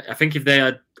 for United? I think if they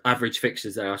had average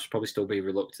fixtures there, I should probably still be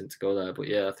reluctant to go there. But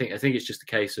yeah, I think it's just a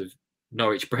case of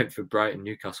Norwich, Brentford, Brighton,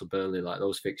 Newcastle, Burnley. Like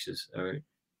those fixtures are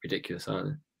ridiculous, aren't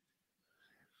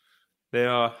they? They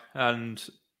are, and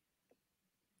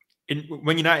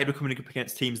when United were coming up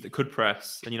against teams that could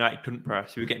press and United couldn't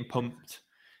press, we were getting pumped.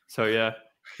 So yeah,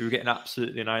 we were getting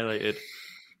absolutely annihilated.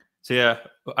 So yeah,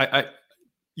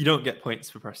 you don't get points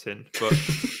for pressing, but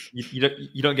you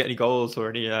don't get any goals or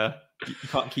any. You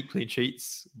can't keep clean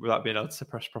sheets without being able to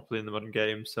press properly in the modern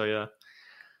game. So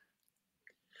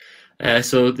yeah.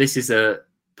 So this is the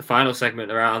final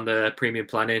segment around the premium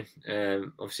planning.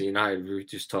 Obviously, United we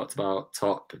just talked about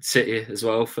top, City as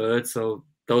well third. So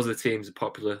those are the teams that are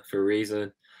popular for a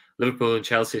reason. Liverpool and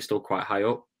Chelsea are still quite high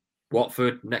up.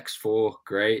 Watford next 4,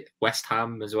 great. West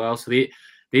Ham as well. So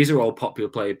these are all popular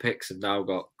player picks. Have now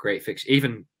got great fixtures.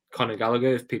 Even Conor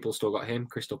Gallagher, if people still got him.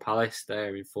 Crystal Palace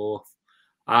there in 4th.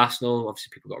 Arsenal,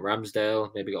 obviously people got Ramsdale.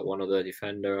 Maybe got one other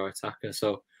defender or attacker.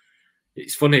 So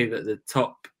it's funny that the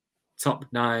top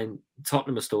 9,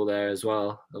 Tottenham are still there as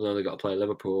well. Although they've got to play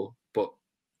Liverpool. But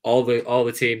all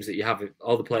the teams that you have,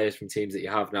 all the players from teams that you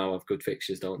have now have good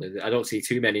fixtures, don't they? I don't see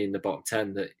too many in the bottom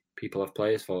 10 that people have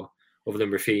players for, other than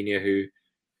Rafinha, who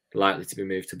are likely to be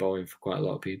moved to Bowen for quite a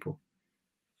lot of people.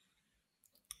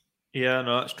 yeah,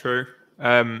 no, that's true.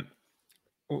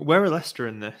 Where are Leicester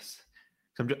in this?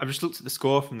 I've just looked at the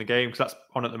score from the game because that's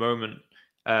on at the moment.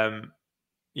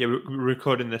 Yeah, we're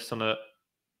recording this on for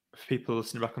people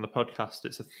listening back on the podcast.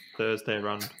 It's a Thursday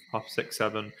around 6:30,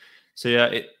 7. So yeah,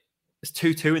 it's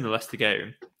 2-2 in the Leicester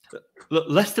game. Look,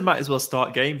 Leicester might as well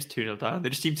start games 2-0 down. They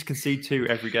just seem to concede 2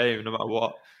 every game, no matter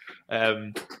what.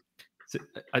 So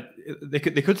they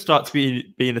could start to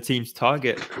being a team to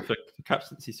target for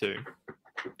captaincy soon.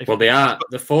 Well, they are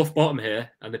the 4th bottom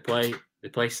here, and they play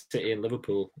City and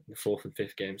Liverpool in the 4th and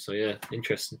 5th game. So yeah,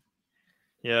 interesting.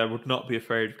 Yeah, I would not be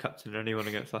afraid of captaining anyone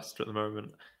against Leicester at the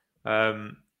moment.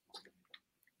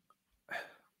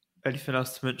 Anything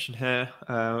else to mention here?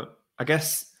 I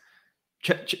guess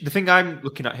the thing I'm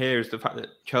looking at here is the fact that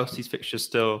Chelsea's fixtures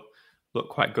still look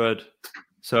quite good.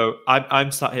 So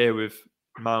I'm sat here with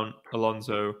Mount,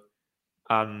 Alonso,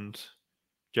 and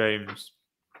James.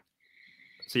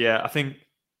 So yeah, I think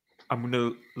I'm going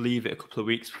to leave it a couple of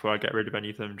weeks before I get rid of any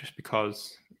of them, just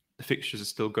because the fixtures are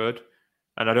still good,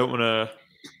 and I don't want to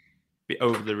be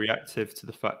overly reactive to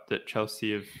the fact that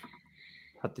Chelsea have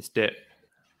had this dip.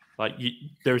 Like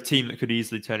they're a team that could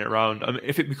easily turn it around. I mean,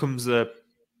 if it becomes a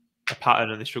pattern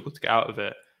and they struggle to get out of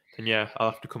it, then yeah,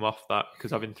 I'll have to come off that,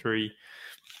 because having three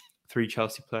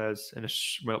Chelsea players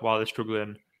while they're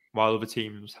struggling, while other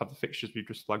teams have the fixtures we've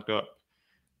just flagged up,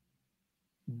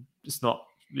 it's not.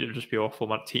 It'd just be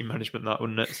awful team management, that,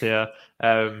 wouldn't it? So yeah,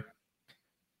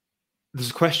 there's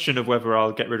a question of whether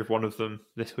I'll get rid of one of them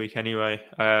this week anyway.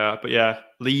 But yeah,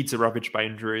 Leeds are ravaged by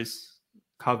injuries.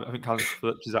 I think Calvin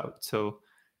Phillips is out till.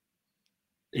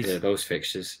 Yeah, those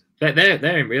fixtures.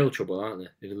 They're in real trouble, aren't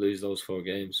they? If they lose those 4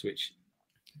 games, which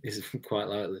is quite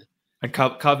likely. And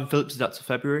Calvin Phillips is out till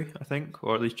February, I think,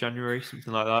 or at least January,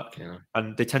 something like that. Yeah.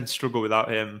 And they tend to struggle without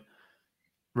him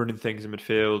running things in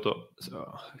midfield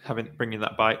or bringing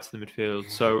that bite to the midfield.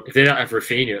 So if they don't have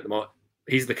Rafinha at the moment,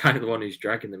 he's the kind of the one who's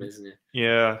dragging them, isn't he?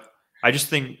 Yeah, I just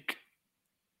think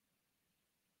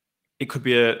it could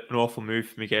be an awful move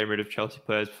for me getting rid of Chelsea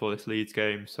players before this Leeds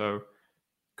game. So I'm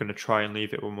going to try and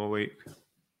leave it one more week.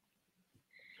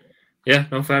 Yeah,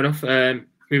 no, fair enough.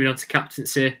 Moving on to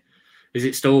captaincy, is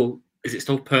it still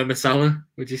Perma Salah?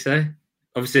 Would you say?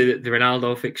 Obviously, the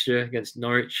Ronaldo fixture against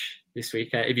Norwich this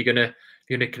weekend. If you're gonna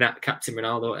captain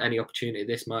Ronaldo, any opportunity,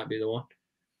 this might be the one.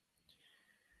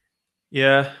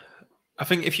 Yeah, I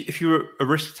think if you're a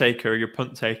risk taker, you're a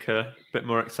punt taker, a bit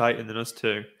more exciting than us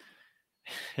two.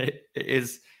 It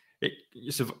is.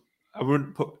 I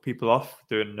wouldn't put people off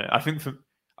doing it. I think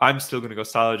I'm still going to go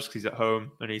Salah just because he's at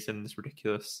home and he's in this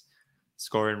ridiculous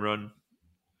scoring run.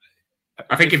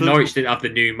 I think if Norwich didn't have the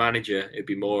new manager, it'd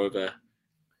be more of a.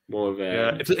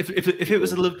 Yeah, if it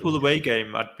was a Liverpool away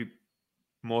game, I'd be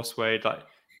more swayed. But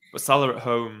Salah at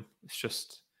home, it's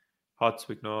just hard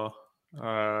to ignore.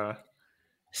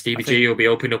 Stevie G will be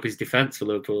opening up his defence for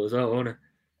Liverpool as well, won't he?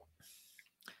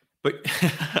 But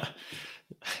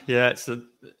yeah, it's a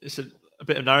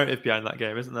bit of narrative behind that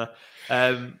game, isn't there?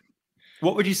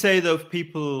 What would you say though, for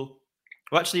people?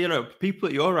 Well, actually, people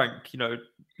at your rank,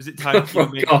 is it time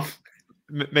to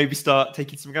maybe start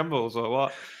taking some gambles or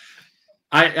what?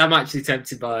 I'm actually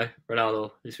tempted by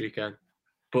Ronaldo this weekend,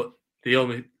 but the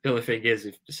only thing is,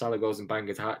 if Salah goes and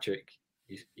bangs a hat trick,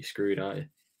 you're screwed, aren't you?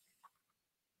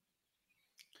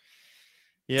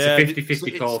 Yeah, it's a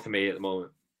 50-50 call for me at the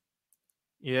moment.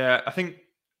 Yeah, I think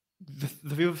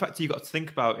the other factor you got to think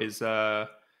about is Ronaldo.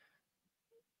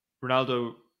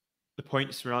 The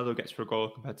points Ronaldo gets for a goal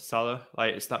compared to Salah,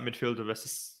 it's that midfielder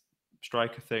versus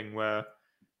striker thing where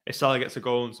if Salah gets a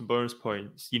goal and some bonus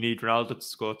points, you need Ronaldo to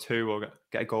score 2 or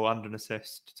get a goal and an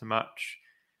assist to match.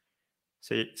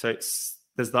 So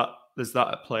there's that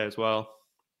at play as well.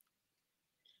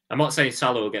 I'm not saying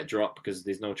Salah will get dropped because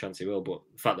there's no chance he will, but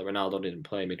the fact that Ronaldo didn't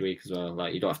play midweek as well,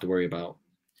 you don't have to worry about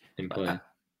him playing.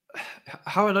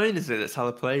 How annoying is it that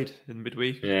Salah played in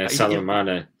midweek? Yeah, Salah and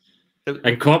Mane.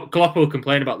 And Klopp will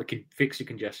complain about the fixture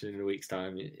congestion in a week's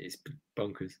time. It's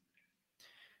bonkers.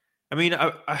 I mean,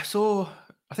 I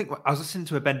think I was listening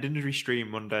to a Ben Dinnery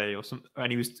stream one day or something,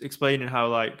 and he was explaining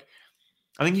how I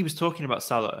think he was talking about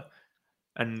Salah,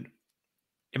 and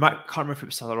can't remember if it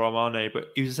was Salah or Mane, but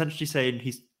he was essentially saying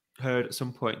he's heard at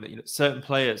some point that certain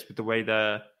players with the way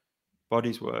their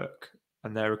bodies work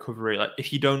and their recovery,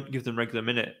 if you don't give them regular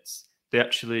minutes, they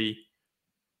actually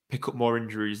pick up more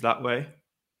injuries that way.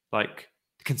 The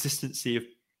consistency of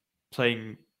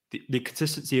playing, the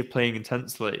consistency of playing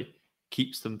intensely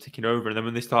keeps them ticking over, and then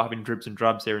when they start having dribs and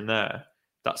drabs here and there,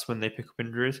 that's when they pick up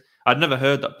injuries. I'd never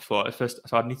heard that before at first,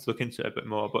 so I'd need to look into it a bit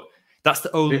more. But that's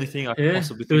the only thing I could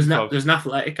possibly think of. There's an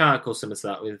Athletic article similar to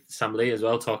that with Sam Lee as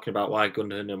well, talking about why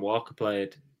Gundogan and Walker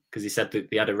played, because he said that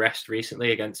they had a rest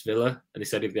recently against Villa, and he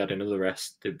said if they had another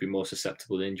rest, they'd be more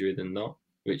susceptible to injury than not,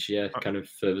 which kind of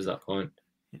furthers that point.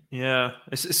 Yeah,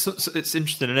 it's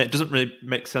interesting, and it doesn't really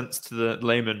make sense to the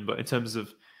layman, but in terms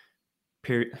of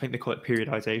I think they call it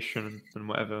periodization and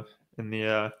whatever in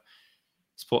the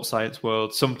sports science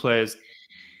world, some players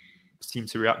seem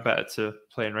to react better to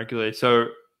playing regularly. So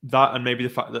that, and maybe the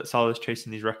fact that Salah's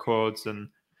chasing these records, and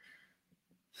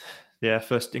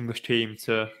first English team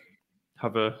to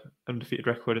have a undefeated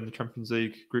record in the Champions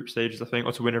League group stages, I think,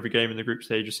 or to win every game in the group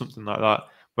stage or something like that.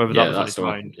 Whether that was on his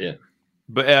mind. Yeah.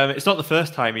 But it's not the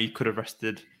first time he could have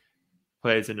rested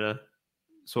players in a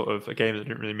sort of a game that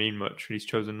didn't really mean much, and he's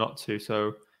chosen not to.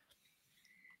 So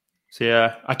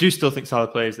yeah, I do still think Salah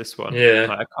plays this one.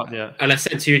 Yeah. And I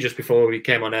said to you just before we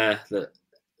came on air that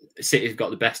City's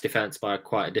got the best defence by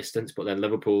quite a distance, but then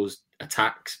Liverpool's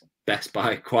attacks best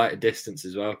by quite a distance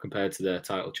as well compared to their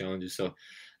title challenges. So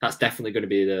that's definitely going to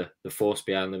be the force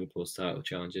behind Liverpool's title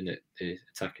challenge, isn't it? The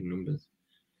attacking numbers.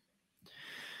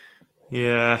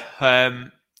 Yeah,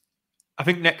 I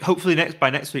think hopefully by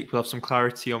next week we'll have some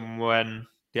clarity on when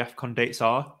the AFCON dates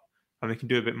are, and we can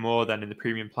do a bit more then in the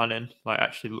premium planning,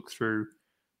 actually look through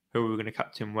who we're going to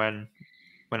captain when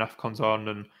AFCON's on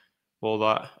and all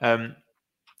that.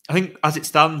 I think as it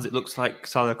stands, it looks like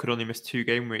Salah could only miss 2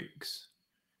 game weeks.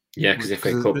 Yeah, because if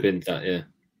FA Cup in that, yeah.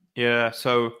 Yeah,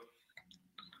 so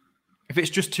if it's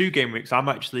just 2 game weeks, I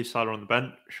might just leave Salah on the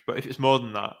bench. But if it's more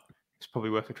than that, it's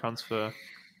probably worth a transfer.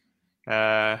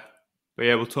 But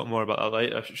yeah, we'll talk more about that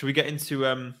later. Should we get into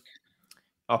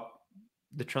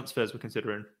the transfers we're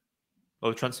considering? Or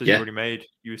the transfers you've already made,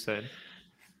 you were saying?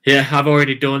 Yeah, I've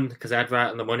already done, because I had right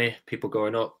on the money, people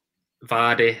going up.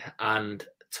 Vardy and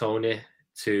Tony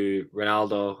to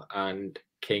Ronaldo and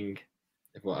King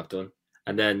is what I've done.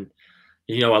 And then,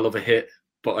 I love a hit,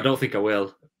 but I don't think I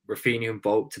will. Rafinha and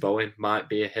Bolt to Bowen might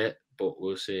be a hit, but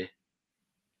we'll see.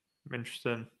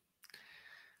 Interesting.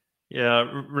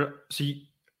 Yeah, so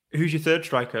who's your third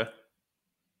striker?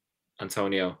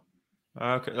 Antonio.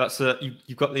 Okay, that's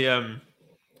you've got the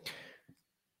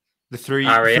three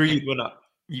you'd want to.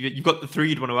 You've got the 3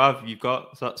 you'd want to have.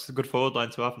 So that's a good forward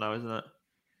line to have now, isn't it?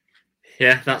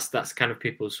 Yeah, that's kind of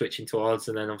people switching towards,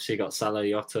 and then obviously you got Salah,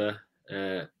 Jota,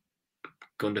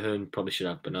 Gundogan. Probably should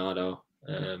have Bernardo.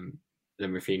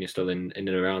 then Rafinha still in and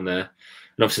around there.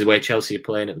 And obviously the way Chelsea are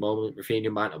playing at the moment,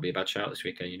 Rafinha might not be a bad shout this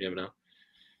weekend. You never know.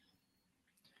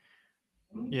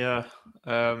 Yeah,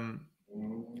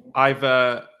 I've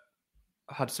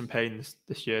had some pain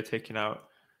this year taking out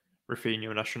Rafinha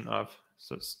when I shouldn't have,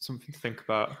 so it's something to think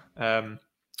about.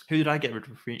 Who did I get rid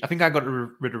of Rafinha? I think I got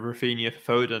rid of Rafinha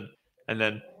for Foden, and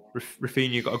then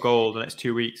Rafinha got a goal the next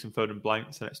 2 weeks, and Foden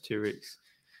blanked the next 2 weeks.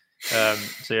 So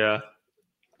yeah,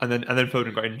 and then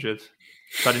Foden got injured,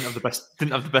 so I didn't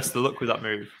have the best of luck with that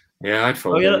move. Yeah, I'd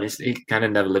Foden. He kind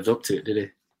of never lived up to it, did he?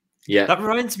 Yeah, that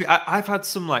reminds me. I've had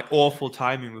some like awful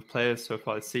timing with players so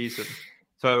far this season.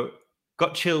 So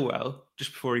got Chilwell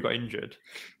just before he got injured.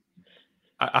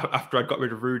 After I got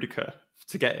rid of Rudiger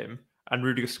to get him, and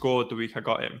Rudiger scored the week I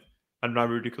got him, and now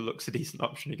Rudiger looks a decent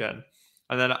option again.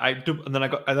 And then I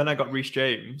got Reece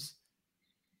James,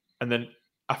 and then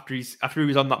after he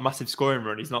was on that massive scoring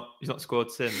run, he's not scored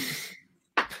since.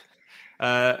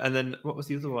 And then what was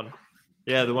the other one?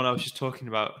 Yeah, the one I was just talking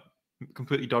about,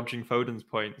 completely dodging Foden's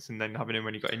points and then having him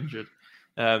when he got injured.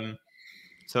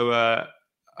 So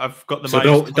I've got the.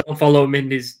 So don't follow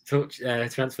Mindy's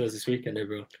transfers this weekend,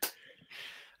 everyone.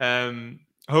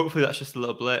 Hopefully that's just a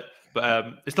little blip,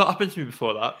 but it's not happened to me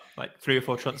before that. Like 3 or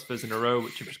 4 transfers in a row,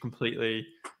 which have just completely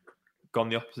gone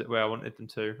the opposite way I wanted them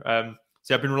to.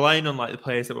 So I've been relying on like the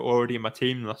players that were already in my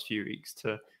team the last few weeks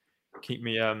to keep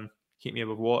me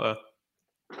above water.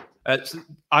 So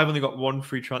I've only got 1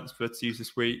 free transfer to use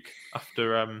this week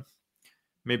after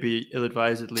maybe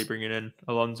ill-advisedly bringing in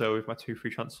Alonso with my 2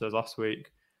 free transfers last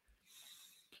week.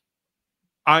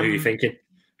 Who are you thinking?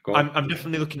 I'm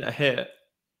definitely looking at a hit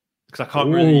because I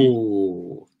can't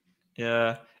really.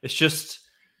 Yeah, it's just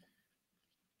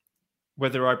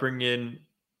whether I bring in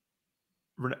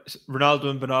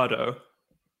Ronaldo and Bernardo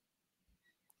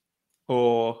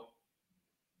or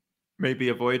maybe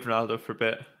avoid Ronaldo for a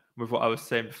bit with what I was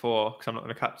saying before, because I'm not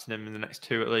going to captain him in the next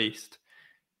 2 at least.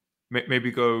 Maybe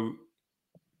go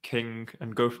King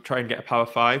and try and get a power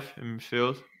 5 in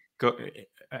midfield.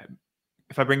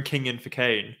 If I bring King in for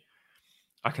Kane,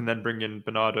 I can then bring in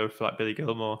Bernardo for like Billy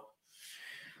Gilmore.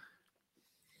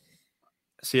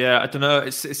 So yeah, I don't know.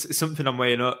 It's something I'm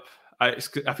weighing up. I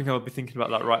think I'll be thinking about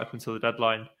that right up until the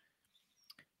deadline.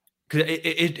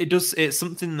 Because it's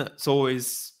something that's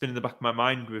always been in the back of my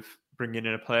mind with bringing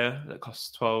in a player that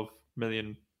costs 12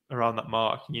 million around that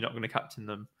mark, and you're not going to captain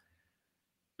them.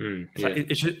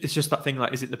 It's just that thing.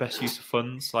 Like, is it the best use of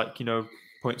funds? Like,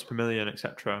 points per million,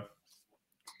 etc.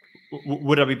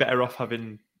 Would I be better off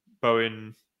having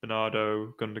Bowen,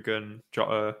 Bernardo, Gundogan,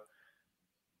 Jota,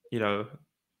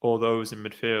 all those in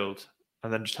midfield,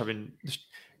 and then just having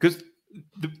because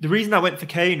the reason I went for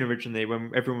Kane originally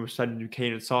when everyone was sending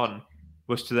Kane and Son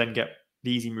was to then get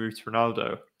the easy move to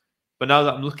Ronaldo. But now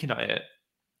that I'm looking at it,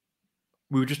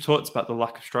 we were just talked about the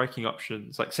lack of striking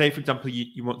options. Like, say, for example,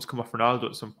 you want to come off Ronaldo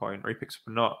at some point, or he picks up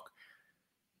a knock.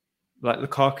 Like,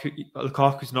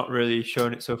 Lukaku's not really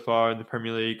shown it so far in the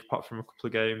Premier League, apart from a couple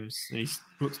of games. And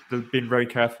they've been very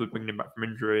careful with bringing him back from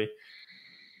injury.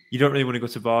 You don't really want to go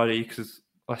to Vardy because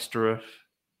Leicester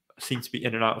seem to be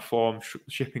in and out of form,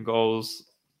 shipping goals.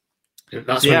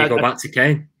 That's when you go back to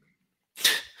Kane.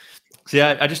 So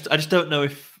yeah, I just don't know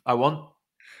if I want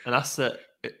an asset,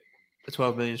 a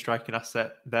 12 million striking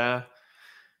asset there.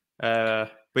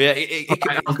 But yeah,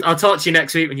 I'll talk to you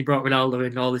next week when you brought Ronaldo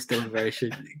in all this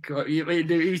deliberation. Why are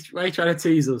you trying to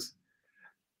tease us?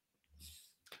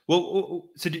 Well,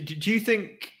 so do you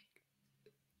think?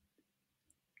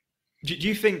 Do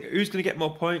you think who's going to get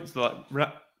more points, like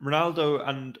Ronaldo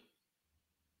and,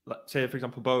 let's say, for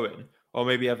example, Bowen, or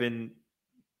maybe having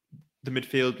the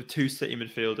midfield with 2 City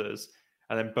midfielders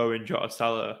and then Bowen, Jota,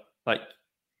 Salah? Like,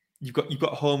 you've got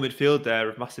a whole midfield there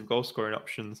of massive goal scoring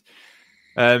options.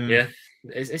 Yeah,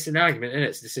 it's an argument, isn't it?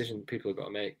 It's a decision people have got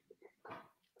to make.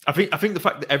 I think the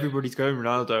fact that everybody's going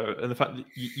Ronaldo and the fact that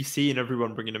you see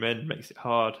everyone bringing him in makes it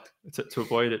hard to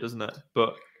avoid it, doesn't it?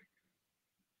 But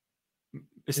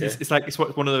it's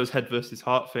one of those head versus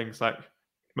heart things. Like,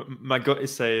 my gut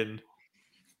is saying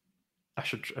I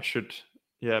should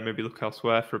maybe look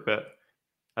elsewhere for a bit,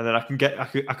 and then I can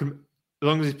as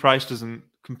long as his price doesn't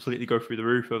completely go through the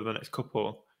roof over the next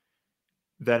couple,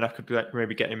 then I could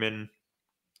maybe get him in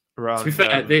around. To be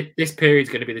fair, this period's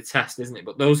going to be the test, isn't it?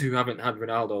 But those who haven't had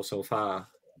Ronaldo so far,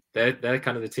 they're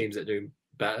kind of the teams that do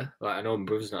better. Like, I know my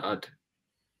brother's not had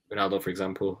Ronaldo, for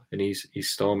example, and he's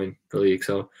storming the league.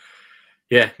 So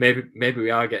yeah, maybe we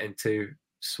are getting too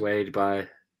swayed by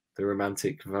the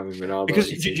romantic of having Ronaldo. Because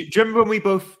do you remember when we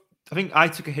both? I think I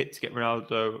took a hit to get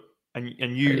Ronaldo, and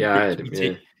you. Yeah, I had him.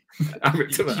 Yeah. I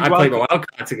played my wild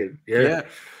card to get. Yeah.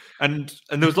 And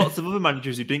there was lots of other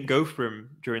managers who didn't go for him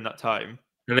during that time.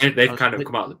 And they've kind of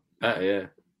come out better, yeah.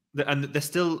 And they're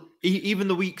still, even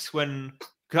the weeks when,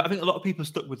 cause I think a lot of people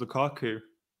stuck with Lukaku,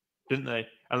 didn't they?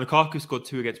 And Lukaku scored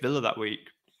 2 against Villa that week.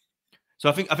 So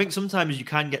I think sometimes you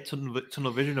can get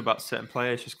tunnel vision about certain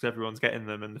players just because everyone's getting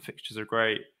them and the fixtures are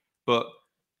great. But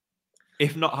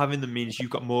if not having them means you've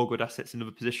got more good assets in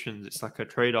other positions, it's like a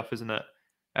trade-off, isn't it?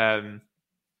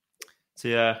 So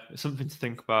yeah, it's something to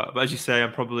think about. But as you say,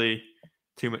 I'm probably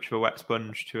too much of a wet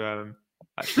sponge to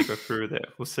actually go through with it.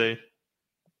 We'll see.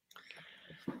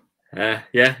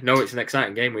 It's an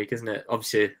exciting game week, isn't it?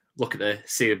 Obviously, look at the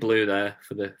sea of blue there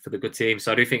for the good team.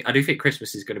 So I do think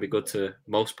Christmas is going to be good to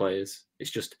most players.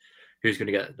 It's just who's going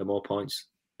to get the more points.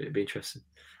 It'd be interesting.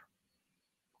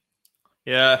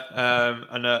 Yeah,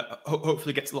 and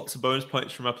hopefully gets lots of bonus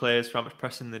points from our players for how much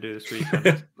pressing they do this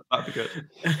weekend. That'd be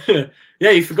good.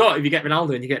 Yeah, you forgot if you get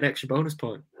Ronaldo and you get an extra bonus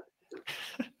point.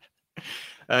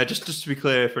 Just to be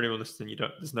clear for anyone listening,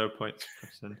 there's no points for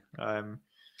pressing.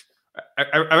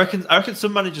 I reckon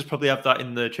some managers probably have that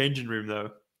in the changing room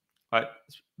though. Like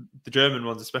the German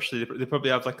ones, especially, they probably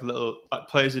have like a little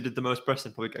players who did the most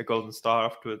pressing probably get a golden star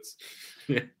afterwards.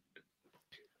 Yeah.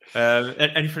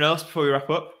 Anything else before we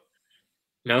wrap up?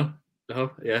 No.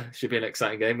 Yeah, should be an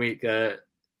exciting game week.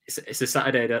 It's a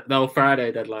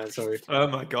Friday deadline. Sorry. Oh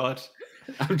my god,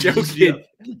 I'm joking. You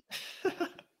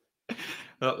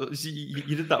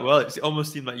did that well. It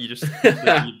almost seemed like you just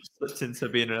slipped into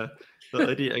being a little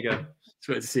idiot again. Just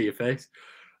wanted to see your face.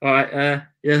 All right.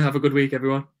 Have a good week,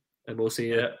 everyone, and we'll see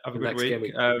you. Yeah, have a good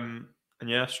week. And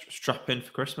yeah, strap in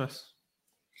for Christmas.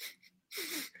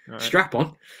 Right. Strap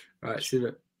on. All right. See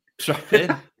you. Strap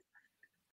in.